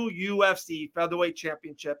new UFC featherweight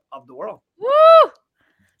championship of the world. Woo!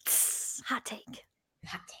 Hot take.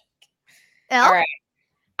 Elle? All right.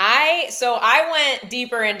 I went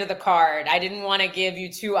deeper into the card. I didn't want to give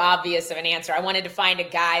you too obvious of an answer. I wanted to find a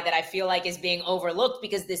guy that I feel like is being overlooked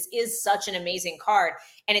because this is such an amazing card.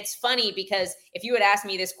 And it's funny because if you had asked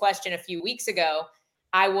me this question a few weeks ago,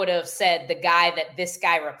 I would have said the guy that this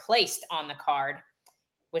guy replaced on the card,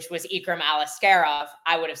 which was Ikram Aliskerov.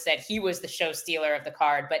 I would have said he was the show stealer of the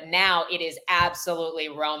card, but now it is absolutely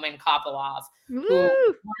Roman Kopylov, who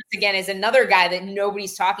once again is another guy that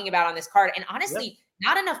nobody's talking about on this card. And honestly,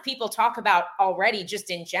 not enough people talk about already just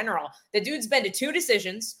in general. The dude's been to 2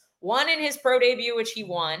 decisions, one in his pro debut, which he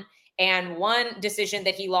won, and 1 decision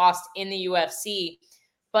that he lost in the UFC.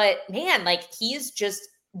 But man, like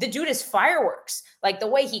the dude is fireworks. Like the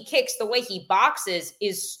way he kicks, the way he boxes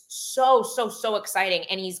is so exciting.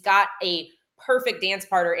 And he's got a perfect dance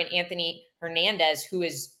partner in Anthony Hernandez, who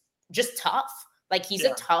is just tough. Like he's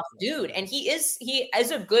a tough dude. And he is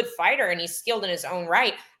a good fighter and he's skilled in his own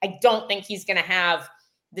right. I don't think he's going to have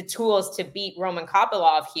the tools to beat Roman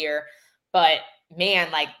Kopylov here, but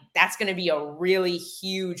man, like that's going to be a really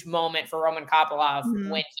huge moment for Roman Kopylov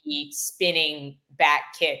when he spinning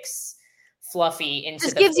back kicks Fluffy into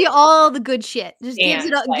just gives you all the good shit. Just gives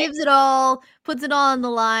it all, puts it all on the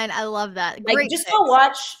line. I love that. Like, just go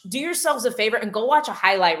watch, do yourselves a favor and go watch a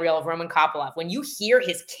highlight reel of Roman Kopylov. When you hear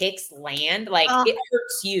his kicks land, like it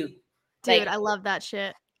hurts you. Dude, like, I love that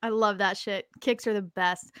shit. I love that shit. Kicks are the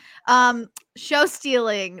best. Show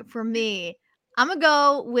stealing for me. I'm gonna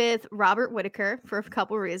go with Robert Whittaker for a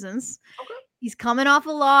couple reasons. Okay. He's coming off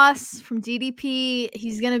a loss from DDP.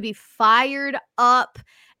 He's gonna be fired up.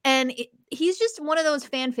 And he's just one of those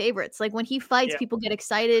fan favorites. Like when he fights, people get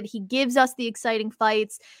excited. He gives us the exciting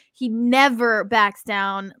fights. He never backs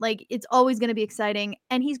down. Like it's always going to be exciting.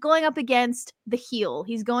 And he's going up against the heel.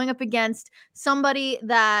 He's going up against somebody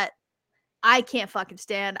that I can't fucking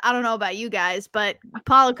stand. I don't know about you guys, but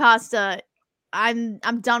Paulo Costa, I'm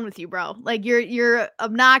done with you, bro. Like you're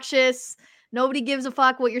obnoxious. Nobody gives a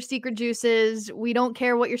fuck what your secret juice is. We don't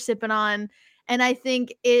care what you're sipping on. And I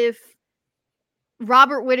think if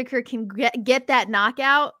Robert Whittaker can get that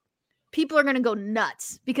knockout, people are going to go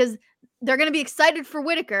nuts because they're going to be excited for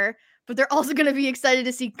Whittaker, but they're also going to be excited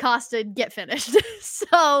to see Costa get finished.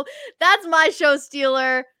 So that's my show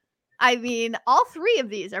stealer. I mean, all 3 of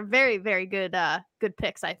these are very, very good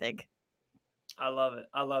picks, I think. I love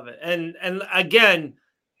it. And again,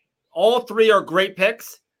 all 3 are great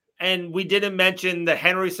picks. And we didn't mention the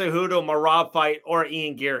Henry Cejudo Merab fight or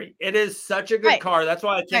Ian Gary. It is such a good card. That's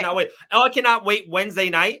why I cannot wait. Oh, I cannot wait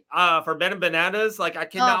Wednesday night for Ben and Bananas. Like I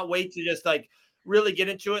cannot wait to just like really get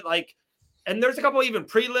into it. Like, and there's a couple even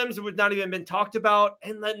prelims that have not even been talked about.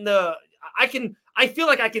 And then I feel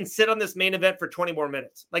like I can sit on this main event for 20 more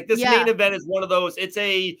minutes. Like this main event is one of those, it's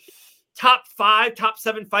a top 5, top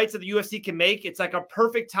 7 fights that the UFC can make. It's like a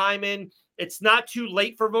perfect timing. It's not too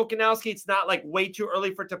late for Volkanovski. It's not like way too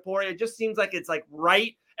early for Topuria. It just seems like it's like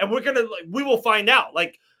right. And we will find out.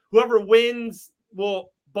 Like whoever wins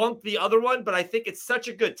will bunk the other one. But I think it's such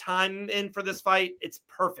a good time in for this fight. It's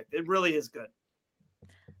perfect. It really is good.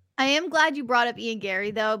 I am glad you brought up Ian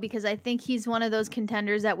Gary, though, because I think he's one of those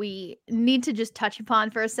contenders that we need to just touch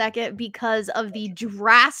upon for a second because of the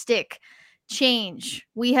drastic change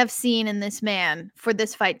we have seen in this man for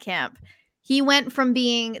this fight camp. He went from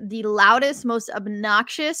being the loudest, most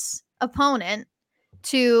obnoxious opponent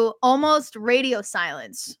to almost radio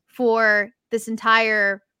silence for this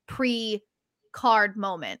entire pre-card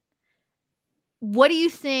moment. What do you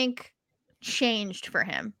think changed for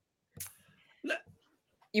him?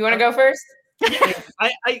 You want to go first?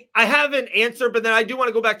 I have an answer, but then I do want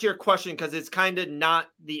to go back to your question because it's kind of not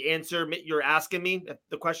the answer you're asking me,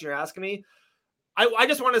 the question you're asking me. I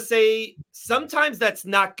just want to say sometimes that's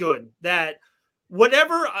not good. That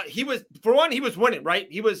whatever he was, for one, he was winning, right?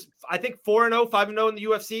 He was, I think, 4-0, 5-0 in the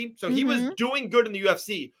UFC. So he was doing good in the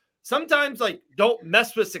UFC. Sometimes, like, don't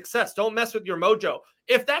mess with success. Don't mess with your mojo.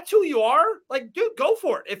 If that's who you are, like, dude, go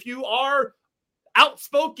for it. If you are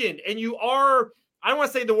outspoken and you are, I don't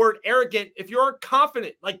want to say the word arrogant. If you're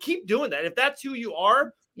confident, like keep doing that. If that's who you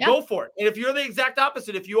are, go for it. And if you're the exact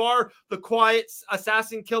opposite, if you are the quiet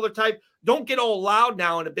assassin killer type, don't get all loud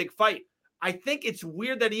now in a big fight. I think it's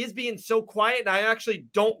weird that he is being so quiet, and I actually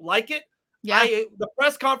don't like it. Yeah. The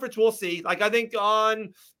press conference, we'll see. Like I think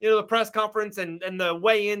on the press conference and the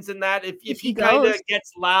weigh-ins and that, if he kind of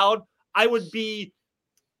gets loud, I would be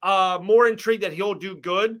more intrigued that he'll do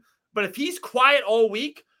good. But if he's quiet all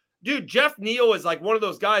week, dude, Jeff Neal is like one of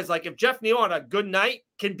those guys. Like if Jeff Neal on a good night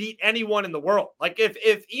can beat anyone in the world. Like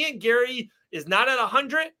if Ian Gary is not at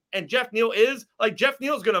 100 and Jeff Neal is, like Jeff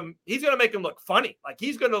Neal's he's gonna make him look funny. Like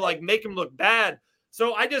he's gonna like make him look bad.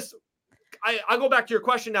 So I go back to your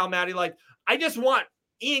question now, Maddie. Like I just want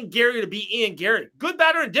Ian Gary to be Ian Gary. Good,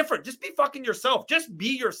 bad, or indifferent. Just be fucking yourself. Just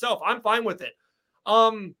be yourself. I'm fine with it.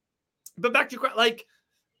 But back to your like,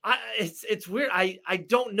 it's weird. I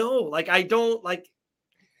don't know. Like I don't like.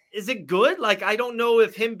 Is it good? Like, I don't know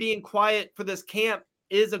if him being quiet for this camp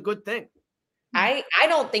is a good thing. I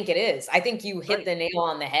don't think it is. I think you hit the nail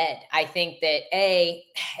on the head. I think that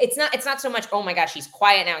it's not so much, oh my gosh, he's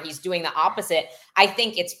quiet now, he's doing the opposite. I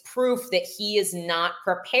think it's proof that he is not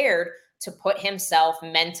prepared to put himself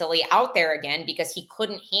mentally out there again because he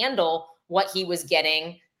couldn't handle what he was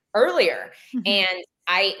getting earlier. And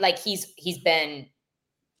he's been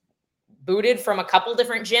booted from a couple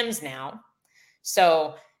different gyms now.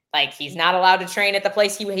 So like he's not allowed to train at the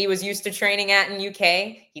place he was used to training at in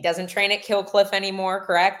UK. He doesn't train at Killcliff anymore,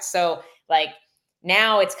 correct? So like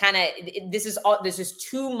now it's kind of this is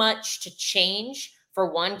too much to change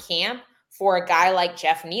for one camp for a guy like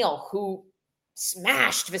Jeff Neal who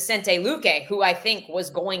smashed Vicente Luque, who I think was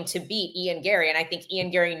going to beat Ian Gary. And I think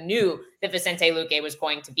Ian Gary knew that Vicente Luque was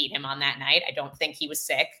going to beat him on that night. I don't think he was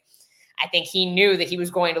sick. I think he knew that he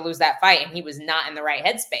was going to lose that fight and he was not in the right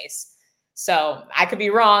headspace. So I could be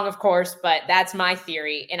wrong, of course, but that's my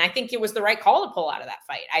theory. And I think it was the right call to pull out of that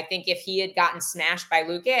fight. I think if he had gotten smashed by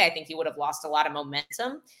Luque, I think he would have lost a lot of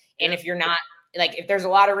momentum. And if you're not, like, if there's a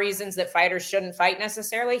lot of reasons that fighters shouldn't fight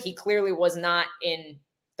necessarily, he clearly was not in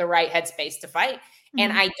the right headspace to fight.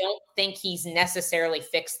 And I don't think he's necessarily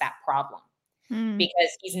fixed that problem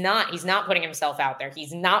because he's not putting himself out there.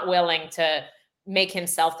 He's not willing to make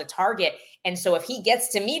himself the target. And so if he gets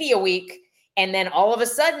to media week, and then all of a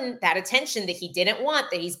sudden, that attention that he didn't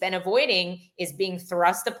want, that he's been avoiding, is being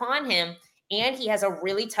thrust upon him. And he has a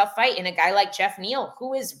really tough fight in a guy like Jeff Neal,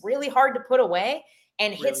 who is really hard to put away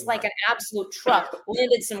and hits like an absolute truck.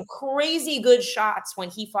 Landed some crazy good shots when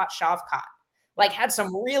he fought Shavkat. Like had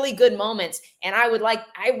some really good moments. And I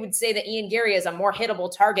would say that Ian Gary is a more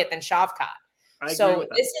hittable target than Shavkat. So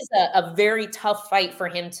this is a very tough fight for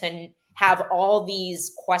him to have all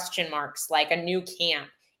these question marks, like a new camp.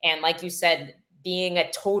 And like you said, being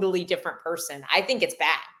a totally different person. I think it's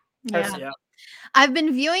bad. Yeah. I've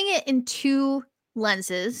been viewing it in two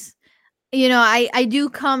lenses. You know, I do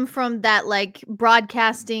come from that like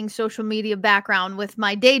broadcasting social media background with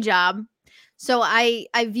my day job. So I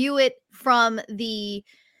view it from the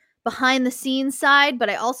behind the scenes side, but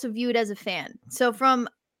I also view it as a fan. So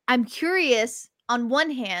I'm curious on one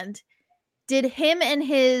hand, did him and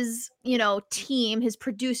his, team, his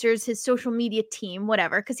producers, his social media team,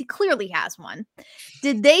 whatever, because he clearly has one,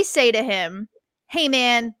 did they say to him, hey,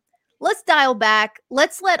 man, let's dial back.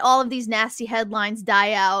 Let's let all of these nasty headlines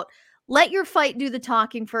die out. let your fight do the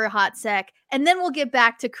talking for a hot sec, and then we'll get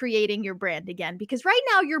back to creating your brand again. Because right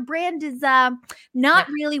now your brand is not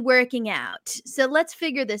really working out. So let's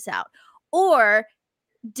figure this out. Or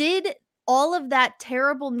did all of that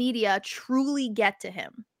terrible media truly get to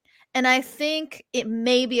him? And I think it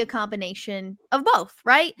may be a combination of both,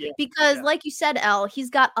 right? Yeah. Because like you said, Elle, he's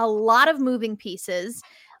got a lot of moving pieces.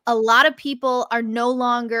 A lot of people are no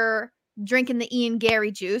longer drinking the Ian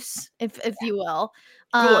Gary juice, if you will.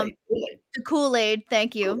 Kool-Aid. The Kool-Aid,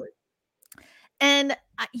 thank you. Kool-Aid. And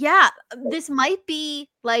this might be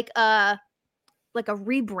like a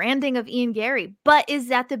rebranding of Ian Gary, but is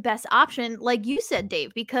that the best option? Like you said,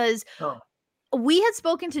 Dave, because we had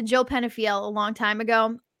spoken to Joe Penafiel a long time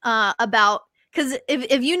ago about, because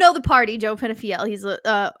if you know the party, Joe Penafiel, he's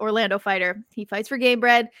a Orlando fighter. He fights for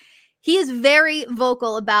Gamebred. He is very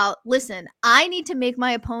vocal about, listen, I need to make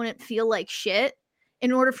my opponent feel like shit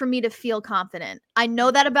in order for me to feel confident. I know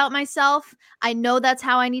that about myself. I know that's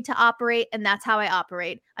how I need to operate, and that's how I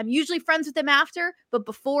operate. I'm usually friends with them after, but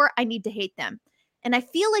before, I need to hate them. And I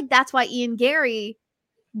feel like that's why Ian Gary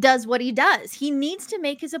does what he does. He needs to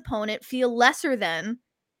make his opponent feel lesser than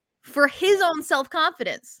for his own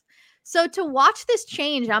self-confidence. So to watch this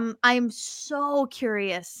change, I'm so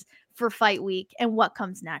curious for Fight Week and what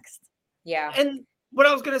comes next. Yeah. And what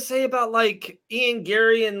I was going to say about like Ian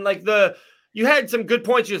Gary and like you had some good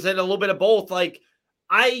points. You said a little bit of both. Like,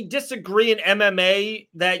 I disagree in MMA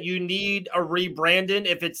that you need a rebranding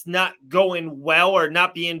if it's not going well or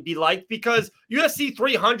not being liked, because UFC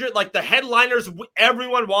 300, like the headliners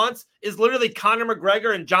everyone wants is literally Conor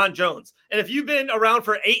McGregor and Jon Jones. And if you've been around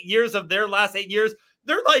for 8 years of their last 8 years,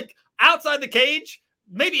 they're like outside the cage,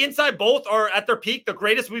 maybe inside both, or at their peak, the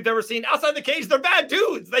greatest we've ever seen. Outside the cage, they're bad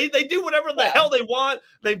dudes. They do whatever the hell they want.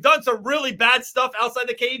 They've done some really bad stuff outside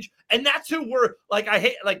the cage. And that's who we're like, I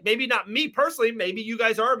hate, like maybe not me personally, maybe you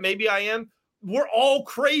guys are, maybe I am. We're all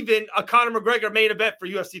craving a Conor McGregor main event for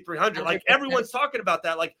UFC 300. Like everyone's talking about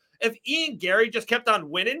that. Like if Ian Gary just kept on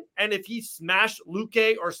winning, and if he smashed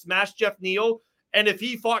Luque or smashed Jeff Neal, and if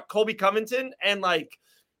he fought Colby Covington and like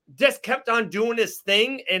just kept on doing his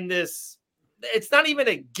thing in this, it's not even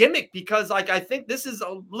a gimmick, because like I think this is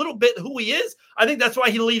a little bit who he is. I think that's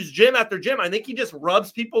why he leaves gym after gym. I think he just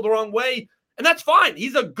rubs people the wrong way, and that's fine.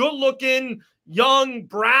 He's a good-looking, young,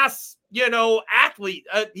 brass, athlete.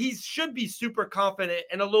 He should be super confident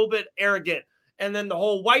and a little bit arrogant. And then the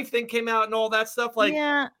whole wife thing came out and all that stuff. Like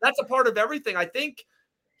that's a part of everything. I think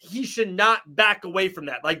he should not back away from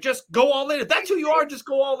that. Like just go all in. If that's who you are, just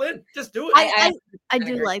go all in. Just do it. I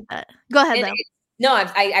do like that. Go ahead, though. No,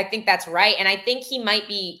 I think that's right. And I think he might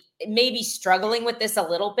be maybe struggling with this a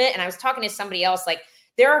little bit. And I was talking to somebody else, like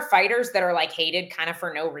there are fighters that are like hated kind of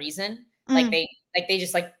for no reason. Like they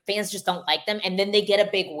just like fans just don't like them. And then they get a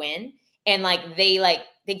big win, and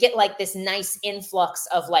they get like this nice influx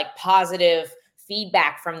of like positive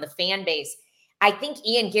feedback from the fan base. I think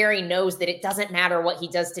Ian Gary knows that it doesn't matter what he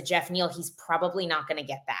does to Jeff Neal. He's probably not going to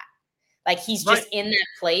get that. Like he's just in that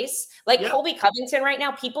place. Like Colby Covington right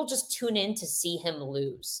now, people just tune in to see him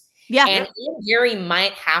lose. Yeah. And Ian Gary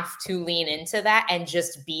might have to lean into that and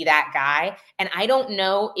just be that guy. And I don't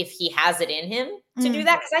know if he has it in him to do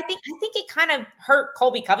that. Because I think it kind of hurt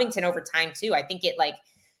Colby Covington over time too. I think it like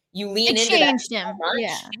you lean into that so him. Much,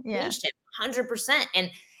 changed him 100%.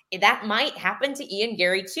 And that might happen to Ian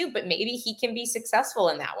Gary too, but maybe he can be successful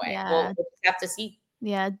in that way. Yeah. We'll have to see.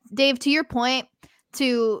 Yeah. Dave, to your point,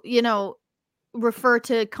 to, refer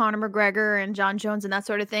to Conor McGregor and Jon Jones and that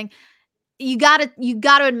sort of thing, you gotta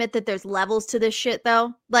admit that there's levels to this shit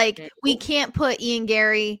though. Like we can't put Ian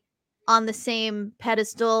Gary on the same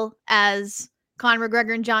pedestal as Conor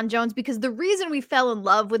McGregor and Jon Jones, because the reason we fell in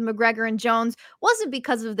love with McGregor and Jones wasn't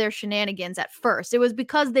because of their shenanigans at first. It was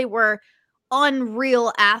because they were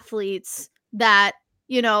unreal athletes that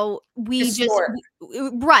right.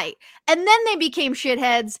 And then they became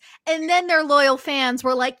shitheads, and then their loyal fans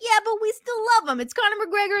were like, yeah, but we still love them. It's Conor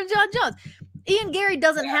McGregor and Jon Jones. Ian Gary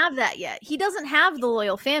doesn't have that yet. He doesn't have the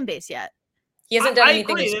loyal fan base yet. He hasn't done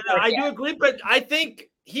anything. I do agree, but I think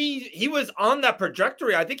he was on that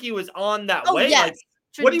trajectory. I think he was on that way. Yes.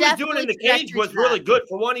 Like what he was doing in the cage was really good.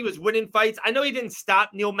 For one, he was winning fights. I know he didn't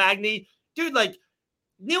stop Neil Magny. Dude, like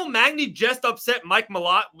Neil Magny just upset Mike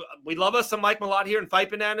Malott. We love us some Mike Malott here in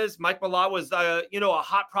Fight Bananas. Mike Malott was, a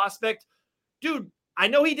hot prospect. Dude, I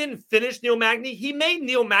know he didn't finish Neil Magny. He made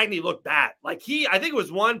Neil Magny look bad. Like I think it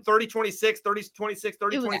was 30-26, 30-26,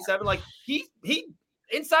 30-27. Like he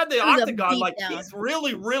inside the octagon, like he's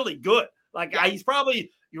really, really good. Like he's probably,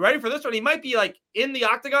 you ready for this one? He might be like in the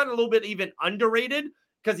octagon a little bit even underrated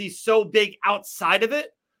because he's so big outside of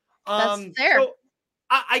it. That's fair. So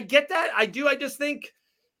I get that. I do. I just think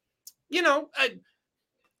you know,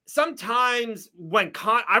 sometimes when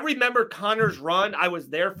I remember Conor's run, I was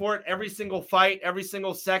there for it every single fight, every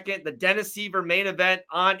single second. The Dennis Siver main event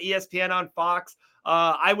on ESPN on Fox.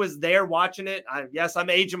 I was there watching it. Yes, I'm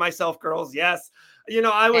aging myself, girls. Yes. You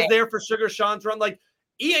know, I was there for Sugar Sean's run. Like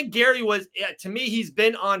Ian Garry was, to me, he's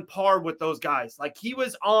been on par with those guys. Like he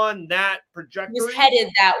was on that trajectory. He was headed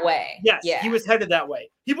that way. Yes, he was headed that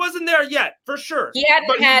way. He wasn't there yet, for sure. He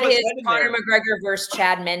hadn't had his Conor McGregor versus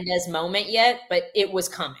Chad Mendes moment yet, but it was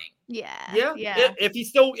coming. Yeah.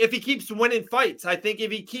 If he keeps winning fights, I think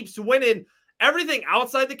if he keeps winning everything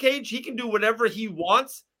outside the cage, he can do whatever he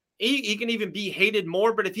wants. He can even be hated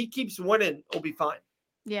more, but if he keeps winning, it'll be fine.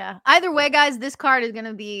 Yeah. Either way, guys, this card is going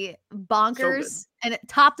to be bonkers. And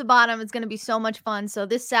top to bottom, it's going to be so much fun. So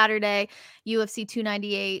this Saturday, UFC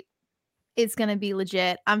 298, it's going to be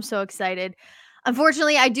legit. I'm so excited.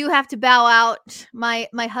 Unfortunately, I do have to bow out. My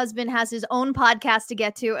husband has his own podcast to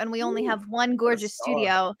get to, and we only have one gorgeous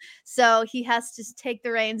studio. So he has to take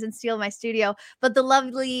the reins and steal my studio. But the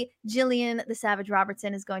lovely Jillian the Savage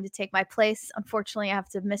Robertson is going to take my place. Unfortunately, I have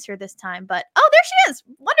to miss her this time. But there she is.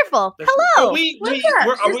 Wonderful. Hello.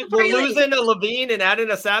 We're losing a Levine and adding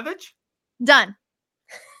a Savage? Done.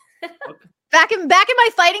 Okay. Back in my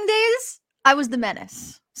fighting days, I was the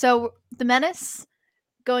Menace. So the Menace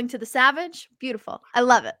going to the Savage. Beautiful. I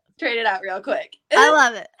love it. Trade it out real quick. I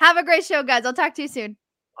love it. Have a great show, guys. I'll talk to you soon.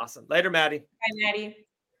 Awesome. Later, Maddie. Bye, Maddie.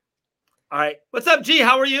 All right. What's up, G?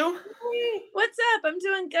 How are you? Hey, what's up? I'm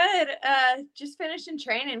doing good. Just finishing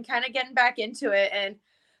training, kind of getting back into it and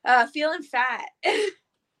feeling fat.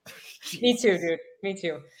 Me too, dude. Me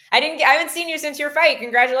too. I haven't seen you since your fight.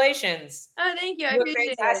 Congratulations. Oh, thank you. I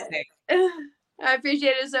appreciate it. I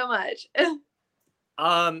appreciate it so much.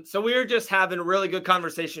 So we were just having a really good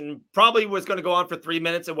conversation. Probably was going to go on for 3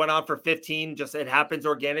 minutes. It went on for 15. Just it happens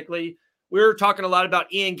organically. We were talking a lot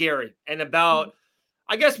about Ian Garry and about,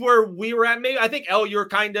 I guess, where we were at. Maybe I think you were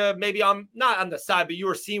kind of maybe on not on the side, but you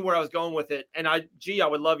were seeing where I was going with it. And I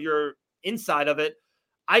would love your insight of it.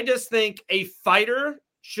 I just think a fighter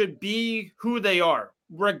should be who they are,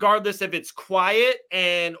 regardless if it's quiet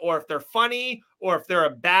or if they're funny or if they're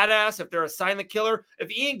a badass, if they're a silent killer.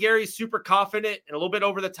 If Ian Garry's super confident and a little bit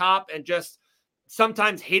over the top and just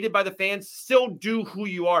sometimes hated by the fans, still do who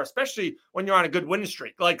you are, especially when you're on a good winning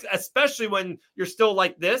streak. Like, especially when you're still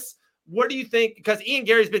like this. What do you think? Because Ian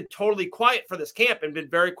Garry's been totally quiet for this camp and been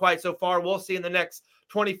very quiet so far. We'll see in the next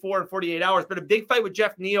 24 and 48 hours. But a big fight with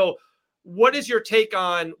Jeff Neal. What is your take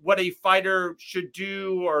on what a fighter should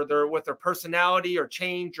do or with their personality or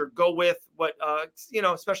change or go with what,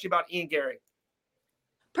 especially about Ian Garry?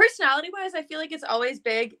 Personality wise, I feel like it's always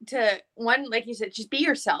big to one, like you said, just be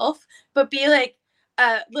yourself, but be like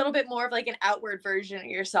a little bit more of like an outward version of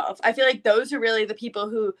yourself. I feel like those are really the people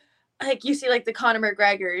who, like you see, like the Conor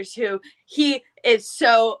McGregors, who he is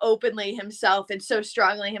so openly himself and so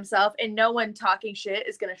strongly himself, and no one talking shit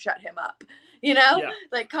is going to shut him up. You know,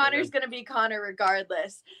 like Conor's going to be Conor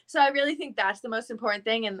regardless. So I really think that's the most important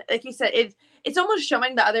thing. And like you said, it's almost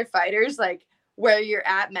showing the other fighters like where you're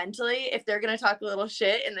at mentally. If they're going to talk a little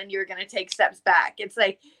shit and then you're going to take steps back, it's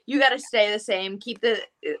like, you got to stay the same, keep the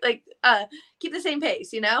same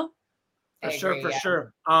pace, you know? For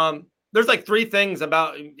sure. There's like 3 things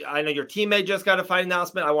about, I know your teammate just got a fight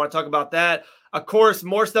announcement. I want to talk about that. Of course,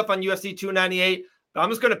 more stuff on UFC 298, but I'm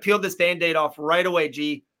just going to peel this Band-Aid off right away,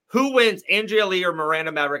 G. Who wins, Andrea Lee or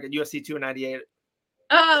Miranda Maverick at UFC 298?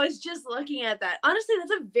 Oh, I was just looking at that. Honestly,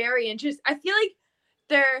 that's a very interesting. I feel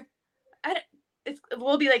like it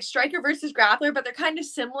will be like striker versus grappler, but they're kind of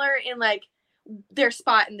similar in like their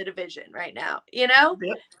spot in the division right now. You know,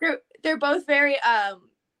 they're both very, I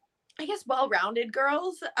guess, well-rounded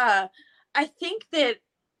girls. I think it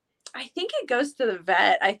goes to the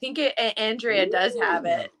vet. I think Andrea does have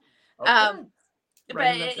it. Okay.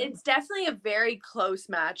 But it's definitely a very close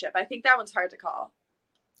matchup. I think that one's hard to call.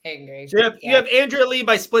 I agree. So you have Andrea Lee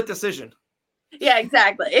by split decision. Yeah,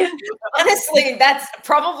 exactly. Honestly, that's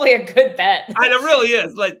probably a good bet. And it really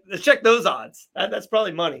is. Like, check those odds. That's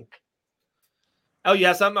probably money. Oh,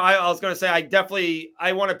 yes. I was going to say,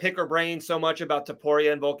 I want to pick her brain so much about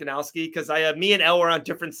Topuria and Volkanovski because me and Elle were on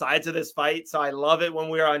different sides of this fight. So I love it when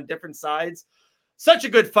we are on different sides. Such a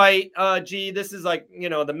good fight, G. This is like,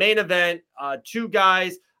 the main event. 2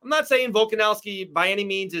 guys. I'm not saying Volkanovski by any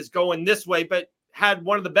means is going this way, but had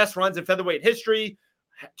one of the best runs in featherweight history.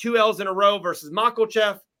 2 L's in a row versus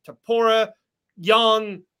Makhachev, Topuria,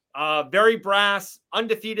 young, very brass,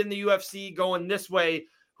 undefeated in the UFC, going this way.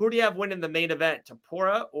 Who do you have winning the main event,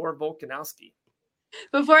 Topuria or Volkanovski?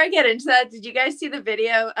 Before I get into that, did you guys see the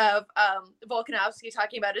video of Volkanovski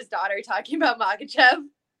talking about his daughter talking about Makhachev?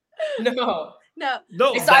 No. No.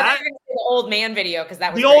 I thought you were going to old man video because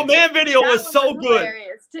that was the old man video was so good.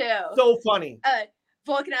 Hilarious too. So funny.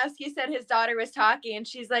 Volkanovski said his daughter was talking and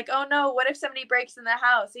she's like, oh no, what if somebody breaks in the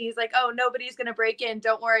house? And he's like, oh, nobody's going to break in.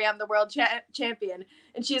 Don't worry, I'm the world champion.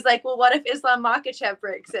 And she's like, well, what if Islam Makhachev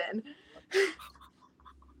breaks in?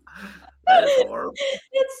 That is horrible.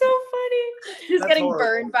 It's so funny. She's getting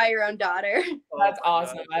burned by your own daughter. That's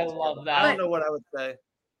awesome. I love that. I don't know what I would say.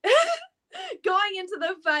 Going into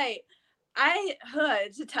the fight,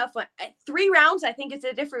 it's a tough one. 3 rounds, I think it's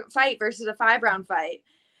a different fight versus a 5-round fight.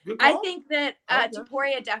 I think that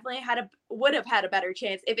Topuria definitely would have had a better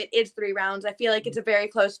chance if it is 3 rounds. I feel like it's a very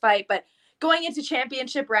close fight, but going into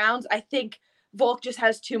championship rounds, I think Volk just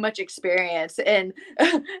has too much experience. And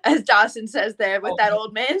as Dawson says there, with that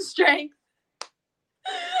old man strength,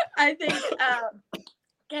 I think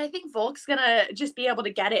Volk's gonna just be able to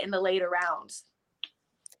get it in the later rounds.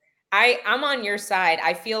 I'm on your side.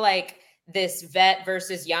 I feel like this vet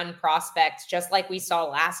versus young prospect, just like we saw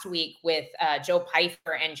last week with Joe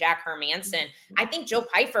Pyfer and Jack Hermansson, I think Joe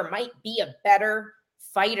Pyfer might be a better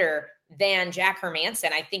fighter than Jack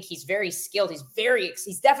Hermansson. I think he's very skilled.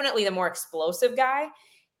 He's definitely the more explosive guy,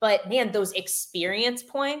 but man, those experience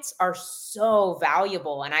points are so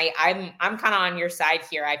valuable. And I'm kind of on your side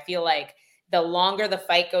here. I feel like the longer the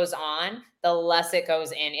fight goes on, the less it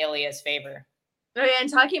goes in Ilya's favor. Oh yeah, and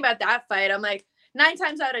talking about that fight, I'm like, 9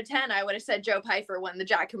 times out of 10, I would have said Joe Pyfer won the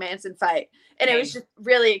Jack Hermansson fight. And it was just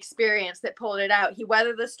really experience that pulled it out. He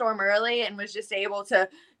weathered the storm early and was just able to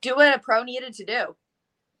do what a pro needed to do.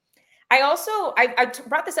 I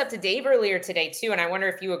brought this up to Dave earlier today too, and I wonder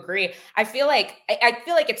if you agree. I feel like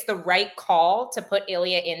it's the right call to put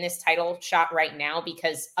Ilya in this title shot right now,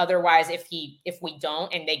 because otherwise, if we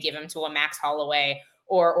don't and they give him to a Max Holloway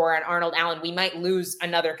or an Arnold Allen, we might lose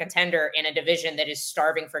another contender in a division that is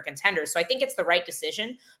starving for contenders. So I think it's the right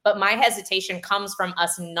decision, but my hesitation comes from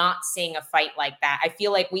us not seeing a fight like that. I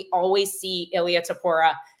feel like we always see Ilia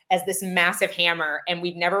Topuria as this massive hammer, and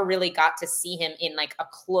we've never really got to see him in like a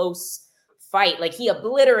close fight. Like he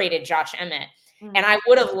obliterated Josh Emmett. Mm-hmm. And I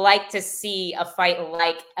would have liked to see a fight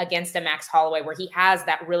like against a Max Holloway where he has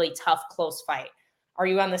that really tough, close fight. Are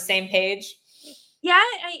you on the same page? Yeah,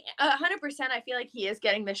 100%. I feel like he is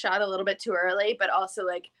getting the shot a little bit too early, but also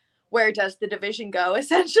like, where does the division go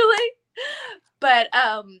essentially? But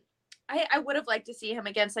I would have liked to see him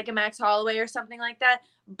against like a Max Holloway or something like that.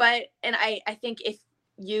 But, and I think if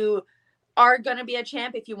you are going to be a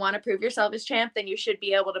champ, if you want to prove yourself as champ, then you should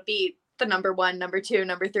be able to beat the number 1, number 2,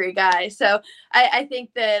 number 3 guy. So I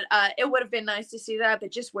think that it would have been nice to see that,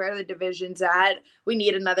 but just where the division's at, we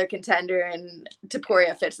need another contender, and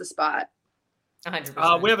Topuria fits the spot.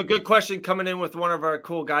 100%. We have a good question coming in with one of our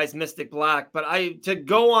cool guys, Mystic Black. But to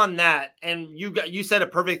go on that, and you said a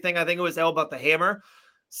perfect thing. I think it was about the hammer.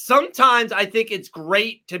 Sometimes I think it's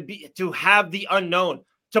great to have the unknown.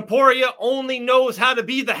 Topuria only knows how to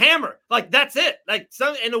be the hammer. Like that's it. Like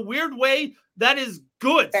in a weird way, that is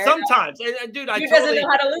good. Fair sometimes. And dude, he doesn't know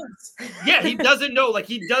how to lose. Yeah, he doesn't know. Like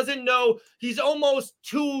he doesn't know. He's almost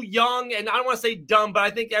too young, and I don't want to say dumb, but I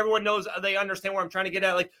think everyone knows. They understand where I'm trying to get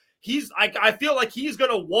at. Like. I feel like he's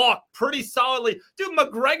going to walk pretty solidly. Dude,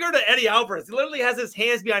 McGregor to Eddie Alvarez, he literally has his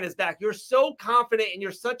hands behind his back. You're so confident and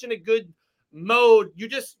you're such in a good mode. You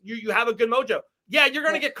have a good mojo. Yeah, you're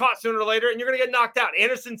going to get caught sooner or later and you're going to get knocked out.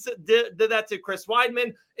 Anderson did that to Chris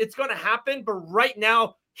Weidman. It's going to happen. But right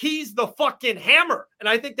now, he's the fucking hammer. And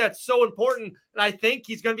I think that's so important. And I think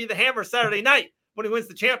he's going to be the hammer Saturday night when he wins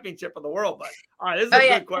the championship of the world. But all right, this is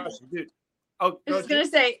a good question, dude. I was going to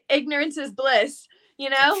say, ignorance is bliss. You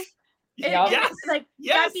know, yes.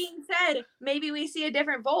 That being said, maybe we see a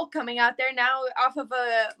different Volk coming out there now off of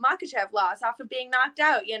a Makhachev loss, off of being knocked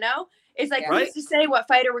out. You know, it's like who's to say what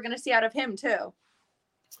fighter we're going to see out of him too.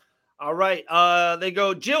 All right, they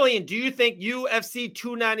go, Jillian. Do you think UFC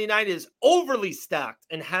 299 is overly stacked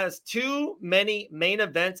and has too many main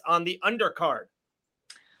events on the undercard?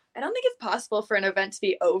 I don't think it's possible for an event to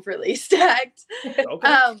be overly stacked.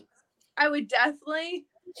 Okay. I would definitely.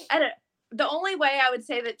 The only way I would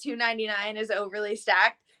say that 299 is overly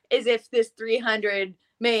stacked is if this 300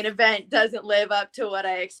 main event doesn't live up to what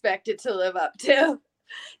I expect it to live up to.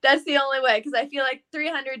 That's the only way, because I feel like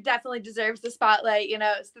 300 definitely deserves the spotlight. You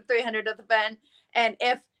know, it's the 300th event. And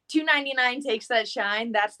if 299 takes that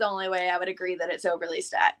shine, that's the only way I would agree that it's overly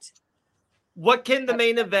stacked. What can the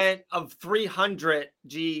main event of 300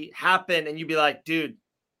 happen? And you'd be like, dude,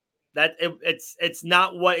 that it's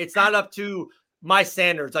not up to my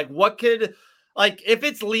standards. Like what could, like if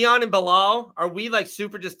it's Leon and Bilal, are we like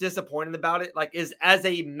super just disappointed about it? Like as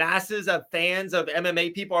a masses of fans of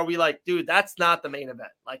MMA people, are we like, dude, that's not the main event?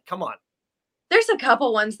 Like, come on. There's a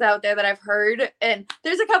couple ones out there that I've heard, and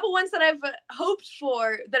there's a couple ones that I've hoped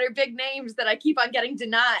for that are big names that I keep on getting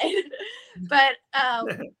denied. But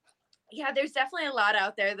yeah, there's definitely a lot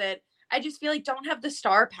out there that I just feel like don't have the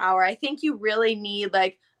star power. I think you really need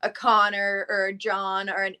like a Connor or a John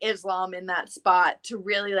or an Islam in that spot to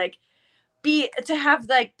really like to have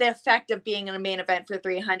like the effect of being in a main event for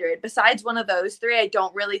 300. Besides one of those three, I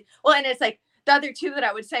don't really, well, and it's like the other two that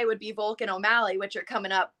I would say would be Volk and O'Malley, which are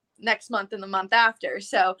coming up next month and the month after.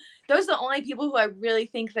 So those are the only people who I really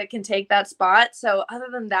think that can take that spot. So other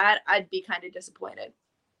than that, I'd be kind of disappointed.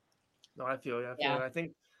 No, I feel you. I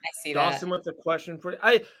think I see Dawson that. with the question for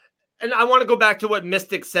I want to go back to what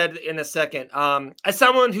Mystic said in a second. As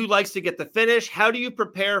someone who likes to get the finish, how do you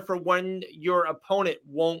prepare for when your opponent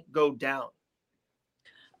won't go down?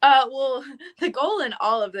 Well, the goal in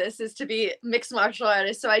all of this is to be mixed martial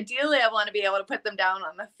artists. So ideally, I want to be able to put them down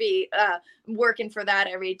on the feet. I'm working for that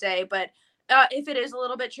every day. But if it is a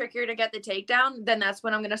little bit trickier to get the takedown, then that's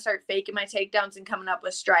when I'm going to start faking my takedowns and coming up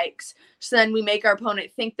with strikes. So then we make our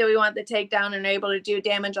opponent think that we want the takedown and are able to do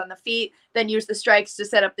damage on the feet, then use the strikes to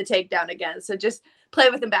set up the takedown again. So just play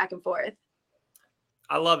with them back and forth.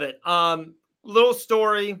 I love it. Little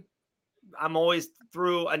story. I'm always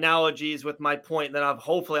through analogies with my point. Then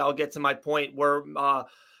hopefully I'll get to my point where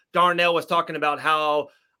Darnell was talking about how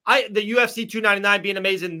the UFC 299 being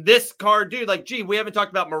amazing. This card, dude, like, gee, we haven't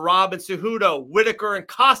talked about Merab and Cejudo, Whitaker and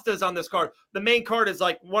Costa's on this card. The main card is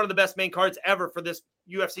like one of the best main cards ever for this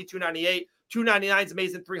UFC 298. 299 is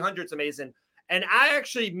amazing. 300 is amazing. And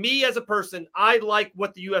me as a person, I like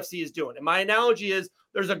what the UFC is doing. And my analogy is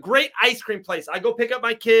there's a great ice cream place. I go pick up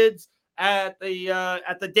my kids at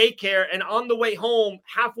the daycare, and on the way home,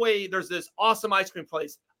 halfway, there's this awesome ice cream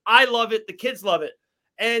place. I love it. The kids love it.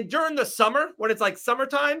 And during the summer, when it's like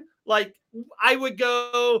summertime, like I would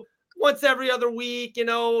go once every other week,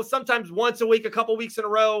 sometimes once a week, a couple weeks in a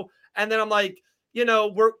row. And then I'm like,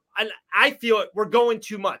 I feel it. We're going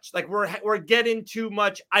too much. Like we're getting too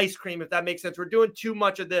much ice cream, if that makes sense. We're doing too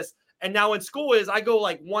much of this. And now in school I go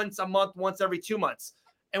like once a month, once every 2 months.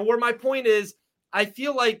 And where my point is, I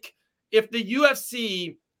feel like if the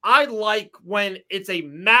UFC, I like when it's a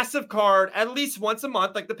massive card, at least once a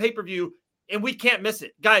month, like the pay-per-view, and we can't miss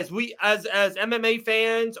it. Guys, we as MMA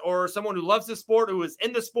fans or someone who loves the sport, who is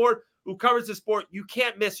in the sport, who covers the sport, you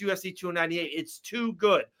can't miss UFC 298. It's too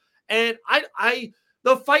good. And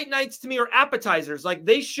the fight nights to me are appetizers. Like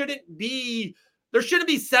there shouldn't be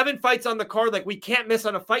 7 fights on the card like we can't miss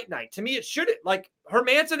on a fight night. To me, it shouldn't. Like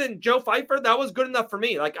Hermansson and Joe Pfeiffer, that was good enough for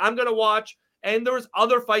me. Like I'm going to watch. And there was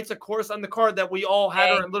other fights, of course, on the card that we all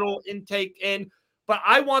had our little intake in. But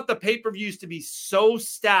I want the pay-per-views to be so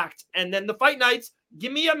stacked. And then the fight nights,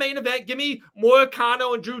 give me a main event. Give me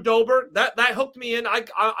Moicano and Drew Dober. That hooked me in.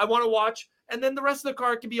 I want to watch. And then the rest of the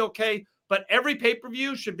card can be okay. But every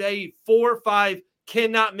pay-per-view should be 4 or 5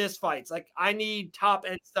 cannot miss fights. Like I need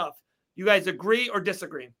top-end stuff. You guys agree or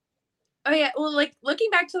disagree? Oh, yeah. Well, like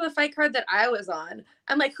looking back to the fight card that I was on,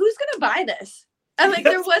 I'm like, who's going to buy this? And like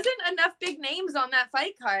there wasn't enough big names on that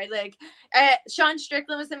fight card. Like Sean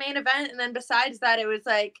Strickland was the main event, and then besides that, it was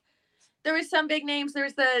like there was some big names. There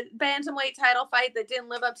was the bantamweight title fight that didn't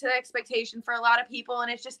live up to the expectation for a lot of people,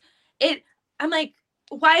 and it's just I'm like,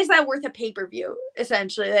 why is that worth a pay-per-view?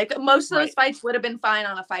 Essentially, like most of those fights would have been fine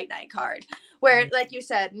on a fight night card. Where, like you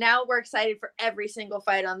said, now we're excited for every single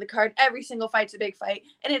fight on the card. Every single fight's a big fight,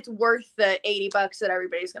 and it's worth the $80 that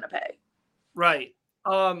everybody's going to pay. Right.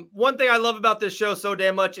 One thing I love about this show so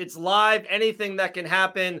damn much, it's live, anything that can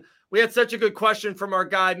happen. We had such a good question from our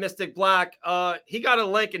guy, Mystic Black. He got a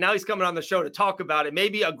link and now he's coming on the show to talk about it.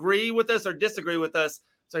 Maybe agree with us or disagree with us.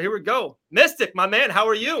 So here we go. Mystic, my man, how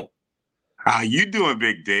are you? How you doing,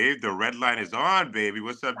 Big Dave? The red line is on, baby.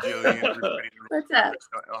 What's up, Jillian? What's up?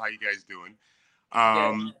 How you guys doing?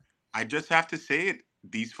 I just have to say it.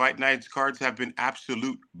 These fight nights cards have been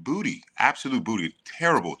absolute booty. Absolute booty.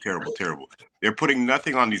 Terrible, terrible, terrible. They're putting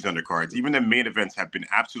nothing on these undercards. Even the main events have been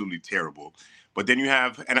absolutely terrible. But then you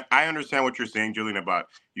have, and I understand what you're saying, Jillian, about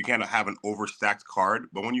you can't have an overstacked card.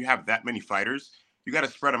 But when you have that many fighters, you got to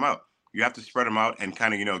spread them out. You have to spread them out and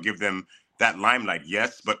kind of, give them that limelight.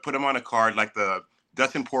 Yes, but put them on a card like the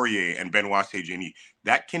Dustin Poirier and Benoit Saint-Denis.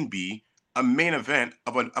 That can be a main event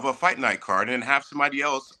of a fight night card, and then have somebody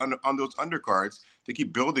else on those undercards to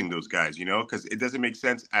keep building those guys, because it doesn't make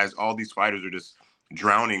sense as all these fighters are just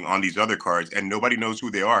drowning on these other cards and nobody knows who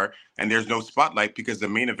they are, and there's no spotlight because the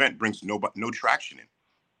main event brings no traction in.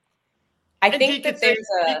 I think that there's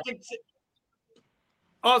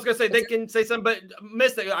I was gonna say they can say something, but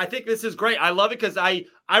Mystic, I think this is great. I love it because I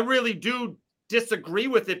really do disagree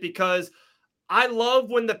with it, because I love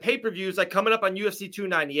when the pay-per-views like coming up on UFC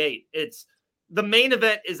 298. It's the main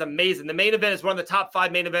event is amazing. The main event is one of the top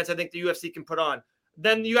 5 main events I think the UFC can put on.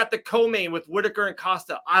 Then you got the co-main with Whitaker and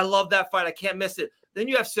Costa. I love that fight. I can't miss it. Then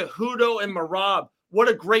you have Cejudo and Merab. What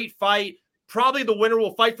a great fight. Probably the winner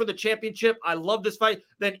will fight for the championship. I love this fight.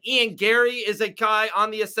 Then Ian Gary is a guy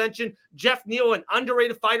on the ascension. Jeff Neal, an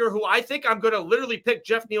underrated fighter who I think I'm going to literally pick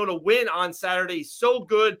Jeff Neal to win on Saturday. He's so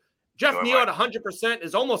good. Jeff Neal at 100%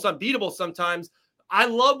 is almost unbeatable sometimes. I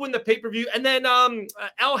love when the pay-per-view. And then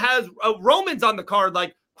El has Roman's on the card.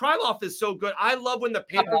 Like, Krylov is so good. I love when the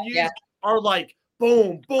pay-per-views are like,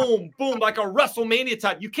 boom, boom, boom, like a WrestleMania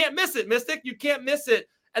type. You can't miss it, Mystic. You can't miss it.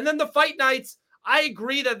 And then the fight nights, I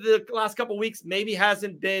agree that the last couple of weeks maybe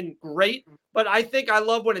hasn't been great, but I think I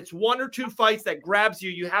love when it's 1 or 2 fights that grabs you.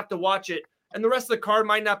 You have to watch it. And the rest of the card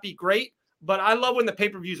might not be great, but I love when the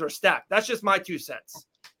pay-per-views are stacked. That's just my 2 cents.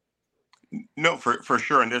 No, for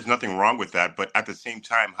sure. And there's nothing wrong with that. But at the same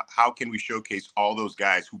time, how can we showcase all those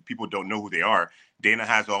guys who people don't know who they are? Dana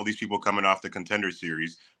has all these people coming off the Contender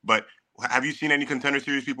Series, but have you seen any Contender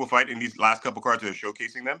Series people fight in these last couple cards that are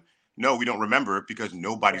showcasing them? No, we don't remember because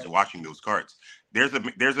nobody's watching those cards. There's a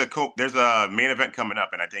main event coming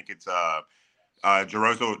up, and I think it's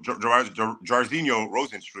Jairzinho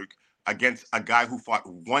Rozenstruik against a guy who fought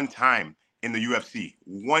 1 time in the UFC,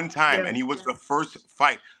 1 time, and he was the first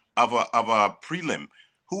fight of a prelim.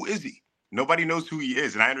 Who is he? Nobody knows who he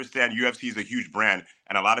is, and I understand UFC is a huge brand,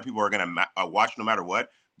 and a lot of people are going to watch no matter what.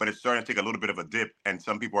 But it's starting to take a little bit of a dip, and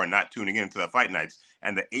some people are not tuning into the fight nights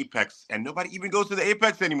and the Apex, and nobody even goes to the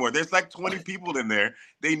Apex anymore. There's like 20 people in there.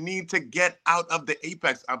 They need to get out of the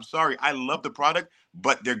Apex. I'm sorry. I love the product,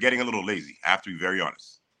 but they're getting a little lazy. I have to be very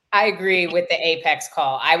honest. I agree with the Apex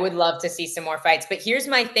call. I would love to see some more fights. But here's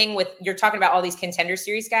my thing with, you're talking about all these Contender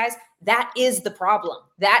Series guys. That is the problem.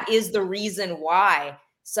 That is the reason why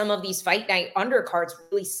some of these fight night undercards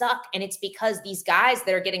really suck. And it's because these guys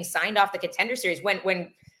that are getting signed off the Contender Series,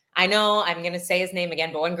 when I know I'm going to say his name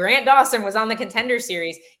again, but when Grant Dawson was on the Contender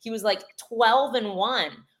Series, he was like 12-1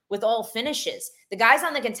 with all finishes. The guys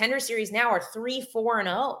on the Contender Series now are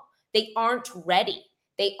 3-4-0. They aren't ready.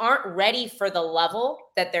 They aren't ready for the level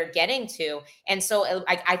that they're getting to. And so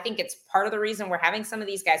I think it's part of the reason we're having some of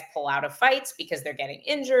these guys pull out of fights because they're getting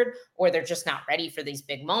injured, or they're just not ready for these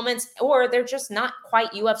big moments, or they're just not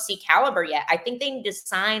quite UFC caliber yet. I think they need to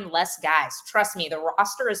sign less guys. Trust me, the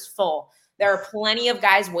roster is full. There are plenty of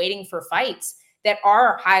guys waiting for fights that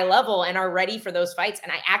are high level and are ready for those fights.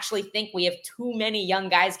 And I actually think we have too many young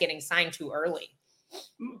guys getting signed too early.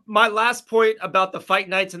 My last point about the fight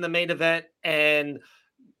nights in the main event, and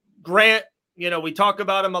Grant, we talk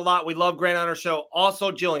about him a lot. We love Grant on our show.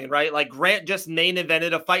 Also Jillian, right? Like, Grant just main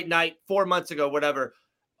evented a fight night 4 months ago, whatever.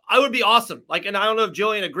 I would be awesome. Like, and I don't know if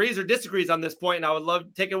Jillian agrees or disagrees on this point, and I would love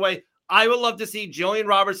to take it away. I would love to see Jillian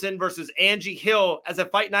Robertson versus Angie Hill as a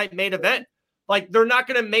fight night main event. Like, they're not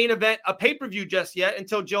going to main event a pay-per-view just yet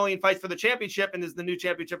until Jillian fights for the championship and is the new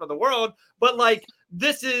championship of the world. But, like,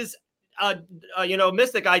 this is,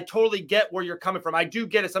 Mystic, I totally get where you're coming from. I do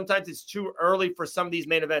get it. Sometimes it's too early for some of these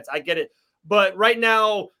main events. I get it. But right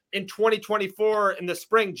now in 2024 in the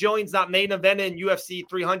spring, Jillian's not main eventing UFC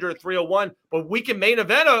 300 or 301, but we can main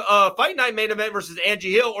event a fight night main event versus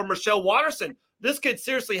Angie Hill or Michelle Watterson. This could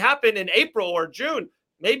seriously happen in April or June.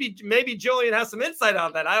 Maybe Jillian has some insight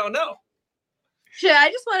on that. I don't know. Shit,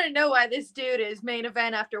 I just want to know why this dude is main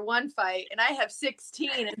event after 1 fight, and I have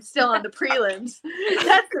 16 and still on the prelims.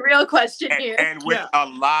 That's the real question here. And with a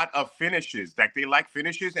lot of finishes, like, they like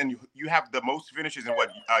finishes, and you have the most finishes in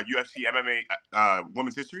UFC MMA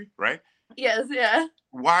women's history, right? Yes, yeah.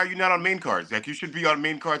 Why are you not on main cards? Like, you should be on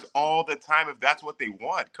main cards all the time if that's what they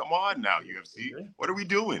want. Come on now, UFC. What are we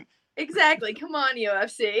doing? Exactly. Come on,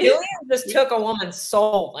 UFC. Jillian just took a woman's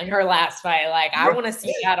soul in her last fight. Like, I want to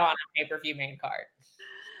see that on a pay-per-view main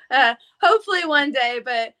card. Hopefully one day,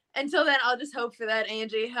 but until then, I'll just hope for that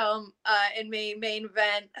Angie Hill and me main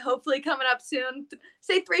event. Hopefully coming up soon.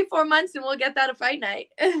 Say 3-4 months, and we'll get that a fight night.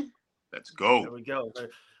 Let's go. There we go.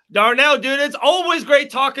 Darnell, dude, it's always great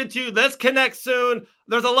talking to you. Let's connect soon.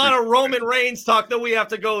 There's a lot of Roman Reigns talk that we have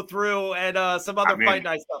to go through, and some other fight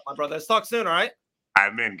night stuff, my brother. Let's talk soon, all right?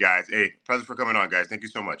 I'm in, guys. Hey, pleasure for coming on, guys. Thank you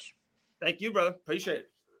so much. Thank you, brother. Appreciate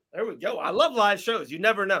it. There we go. I love live shows. You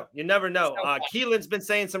never know. You never know. Keelan's been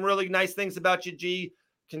saying some really nice things about you, G.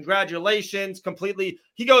 Congratulations.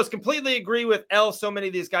 He goes, completely agree with L. So many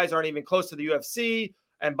of these guys aren't even close to the UFC.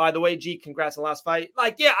 And by the way, G, congrats on the last fight.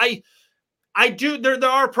 Like, yeah, I do. There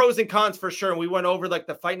are pros and cons for sure. And we went over like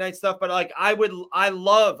the fight night stuff, but like, I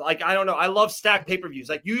love stacked pay-per-views.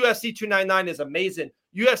 Like, UFC 299 is amazing.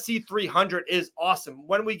 UFC 300 is awesome.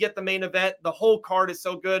 When we get the main event, the whole card is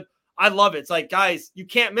so good. I love it. It's like, guys, you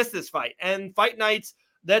can't miss this fight. And fight nights,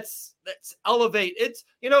 Let's elevate. It's,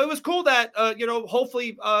 it was cool that,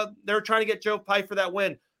 hopefully they're trying to get Joe Pyfer that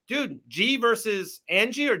win. Dude, G versus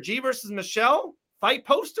Angie or G versus Michelle fight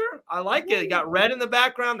poster. I like it. You got red in the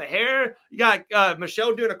background, the hair. You got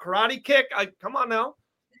Michelle doing a karate kick. Come on now.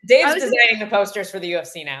 Dave's designing the posters for the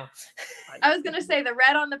UFC now. I was going to say the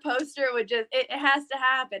red on the poster would it has to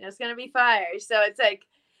happen. It's going to be fire. So it's like,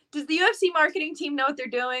 does the UFC marketing team know what they're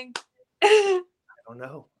doing? I don't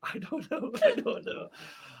know.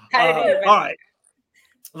 All right.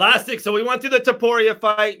 Last thing. So we went through the Topuria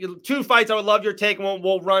fight. 2 fights I would love your take.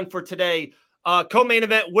 We'll run for today. Co-main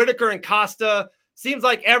event, Whitaker and Costa. Seems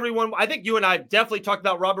like everyone, I think you and I definitely talked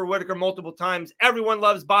about Robert Whitaker multiple times. Everyone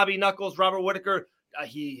loves Bobby Knuckles. Robert Whitaker,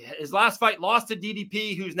 his last fight lost to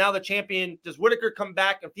DDP, who's now the champion. Does Whitaker come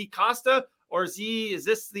back and beat Costa, or is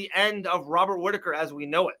this the end of Robert Whitaker as we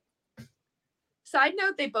know it? Side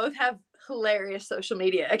note, they both have hilarious social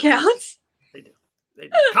media accounts. They do.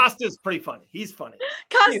 Costa's pretty funny. He's funny.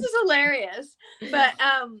 Costa's hilarious. But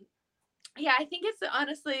yeah, I think it's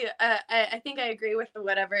honestly, I think I agree with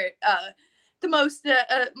whatever most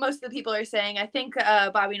of the people are saying. I think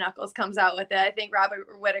Bobby Knuckles comes out with it. I think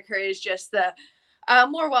Robert Whitaker is just the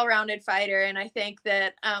more well-rounded fighter, and I think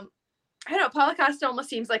that I don't know, Paulo Costa almost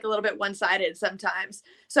seems like a little bit one-sided sometimes.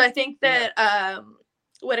 So I think that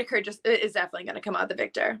Whitaker just is definitely going to come out the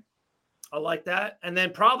victor. I like that. And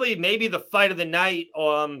then probably maybe the fight of the night.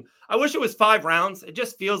 I wish it was 5 rounds. It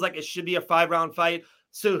just feels like it should be a 5-round fight.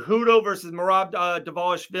 Cejudo versus Merab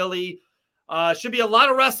Dvalishvili. Should be a lot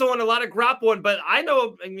of wrestling, a lot of grappling, but I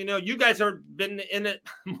know, you guys have been in it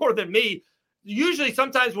more than me. Usually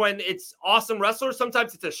sometimes when it's awesome wrestlers,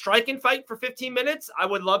 sometimes it's a striking fight for 15 minutes. I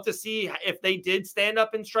would love to see if they did stand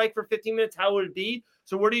up and strike for 15 minutes, how would it be?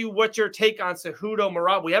 So what's your take on Cejudo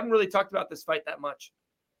Merab? We haven't really talked about this fight that much.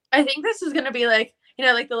 I think this is going to be like,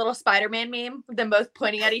 like the little Spider-Man meme, with them both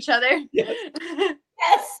pointing at each other. Yes.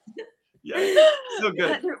 Yes. Yeah. So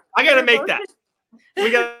good. I got to make that.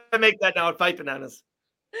 We got to make that now at Fight Bananas.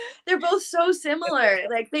 They're both so similar.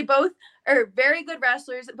 Like, they both are very good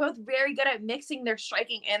wrestlers, both very good at mixing their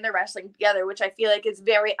striking and their wrestling together, which I feel like is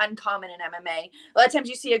very uncommon in MMA. A lot of times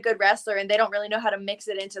you see a good wrestler and they don't really know how to mix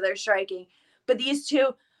it into their striking. But these two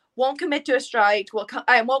won't commit to a strike,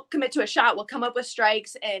 won't commit to a shot, will come up with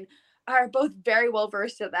strikes, and are both very well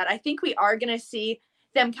versed at that. I think we are going to see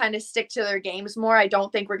them kind of stick to their games more. I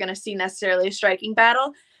don't think we're going to see necessarily a striking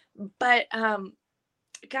battle. But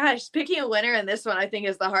gosh, picking a winner in this one, I think,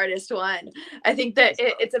 is the hardest one. I think that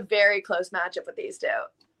it's a very close matchup with these two.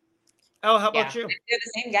 Oh, how about you? They're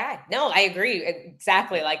the same guy. No, I agree.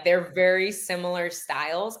 Exactly. Like, they're very similar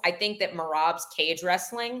styles. I think that Merab's cage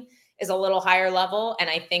wrestling is a little higher level, and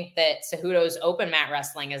I think that Cejudo's open mat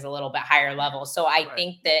wrestling is a little bit higher level. So I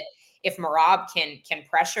think that if Merab can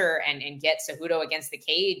pressure and get Cejudo against the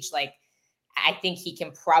cage, like, I think he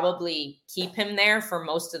can probably keep him there for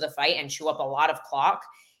most of the fight and chew up a lot of clock.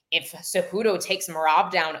 If Cejudo takes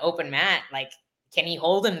Merab down open mat, like, can he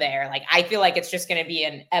hold him there? Like, I feel like it's just going to be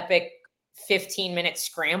an epic 15-minute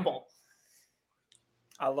scramble.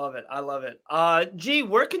 I love it. G,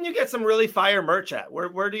 where can you get some really fire merch at?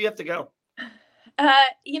 Where do you have to go?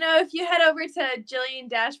 If you head over to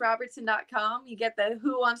Jillian-Robertson.com, you get the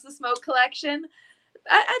Who Wants the Smoke collection.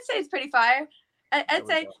 I'd say it's pretty fire. I'd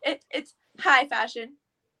say it's high fashion.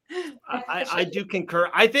 I do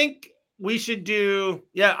concur. I think we should do,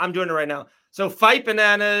 I'm doing it right now. So Fight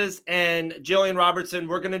Bananas and Jillian Robertson,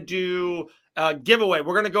 we're going to do a giveaway.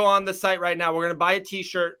 We're going to go on the site right now. We're going to buy a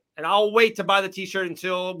t-shirt, and I'll wait to buy the t-shirt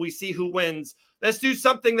until we see who wins. Let's do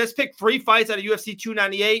something. Let's pick 3 fights out of UFC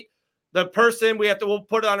 298. The person, we'll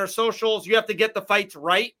put it on our socials. You have to get the fights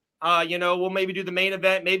right. We'll maybe do the main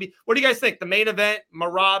event. Maybe, what do you guys think? The main event,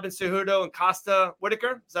 Merab and Cejudo and Costa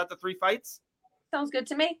Whitaker. Is that the 3 fights? Sounds good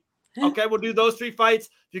to me. Okay, we'll do those 3 fights.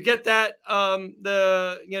 If you get that,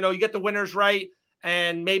 you get the winners right,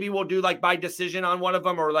 and maybe we'll do like by decision on one of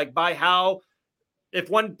them, or like by how. If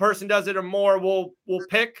one person does it or more, we'll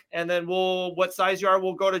pick, and then what size you are,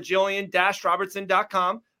 we'll go to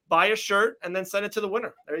Jillian-Robertson.com, buy a shirt, and then send it to the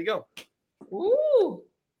winner. There you go. Ooh.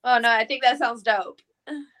 Oh no, I think that sounds dope.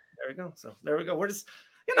 There we go. So there we go. We're just,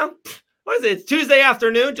 what is it? It's Tuesday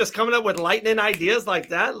afternoon, just coming up with lightning ideas like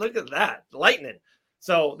that. Look at that. Lightning.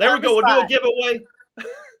 So there we go. We'll do a giveaway.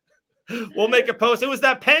 We'll make a post. It was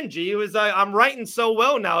that pen, G. It was, I'm writing so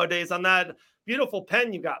well nowadays on that beautiful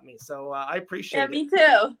pen you got me. So I appreciate it.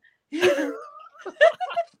 Yeah, me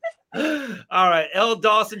too. All right. Elle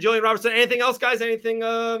Dawson, Jillian Robertson. Anything else, guys? Anything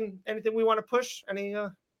we want to push? Any No,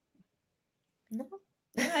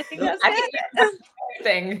 I think that's it.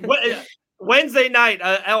 Thing. Wednesday night,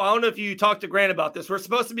 I don't know if you talked to Grant about this. We're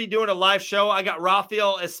supposed to be doing a live show. I got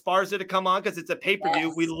Rafael Esparza to come on because it's a pay-per-view.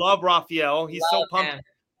 Yes. We love Rafael. He's so pumped. Him.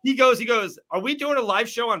 He goes, are we doing a live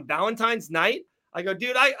show on Valentine's night? I go,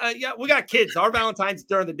 dude, yeah, we got kids. Our Valentine's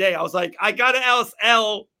during the day. I was like, I got an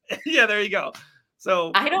LSL. Yeah, there you go.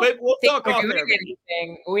 So we'll talk off there.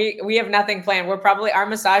 Anything. We have nothing planned. Our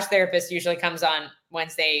massage therapist usually comes on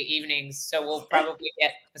Wednesday evenings, so we'll probably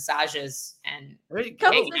get massages and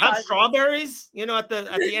have strawberries. At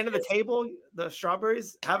the end of the table, the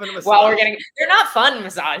strawberries having a massage. Well, they're not fun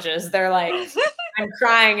massages. They're like I'm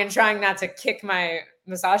crying and trying not to kick my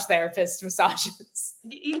massage therapist massages.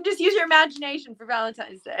 You can just use your imagination for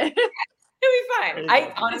Valentine's Day. It'll be fine.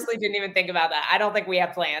 I honestly didn't even think about that. I don't think we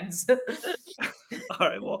have plans. All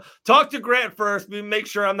right. Well, talk to Grant first. We make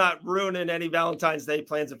sure I'm not ruining any Valentine's Day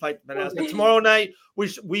plans at Fight the Bananas. But tomorrow night,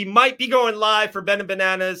 we might be going live for Ben and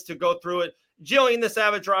Bananas to go through it. Jillian the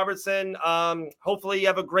Savage Robertson. Hopefully you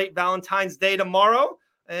have a great Valentine's Day tomorrow,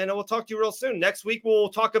 and we'll talk to you real soon. Next week, we'll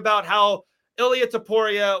talk about how Ilia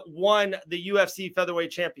Topuria won the UFC Featherweight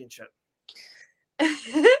Championship.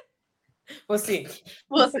 We'll see.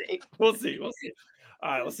 We'll see.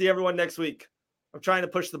 All right. We'll see everyone next week. I'm trying to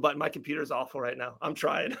push the button. My computer's awful right now. I'm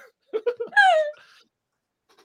trying.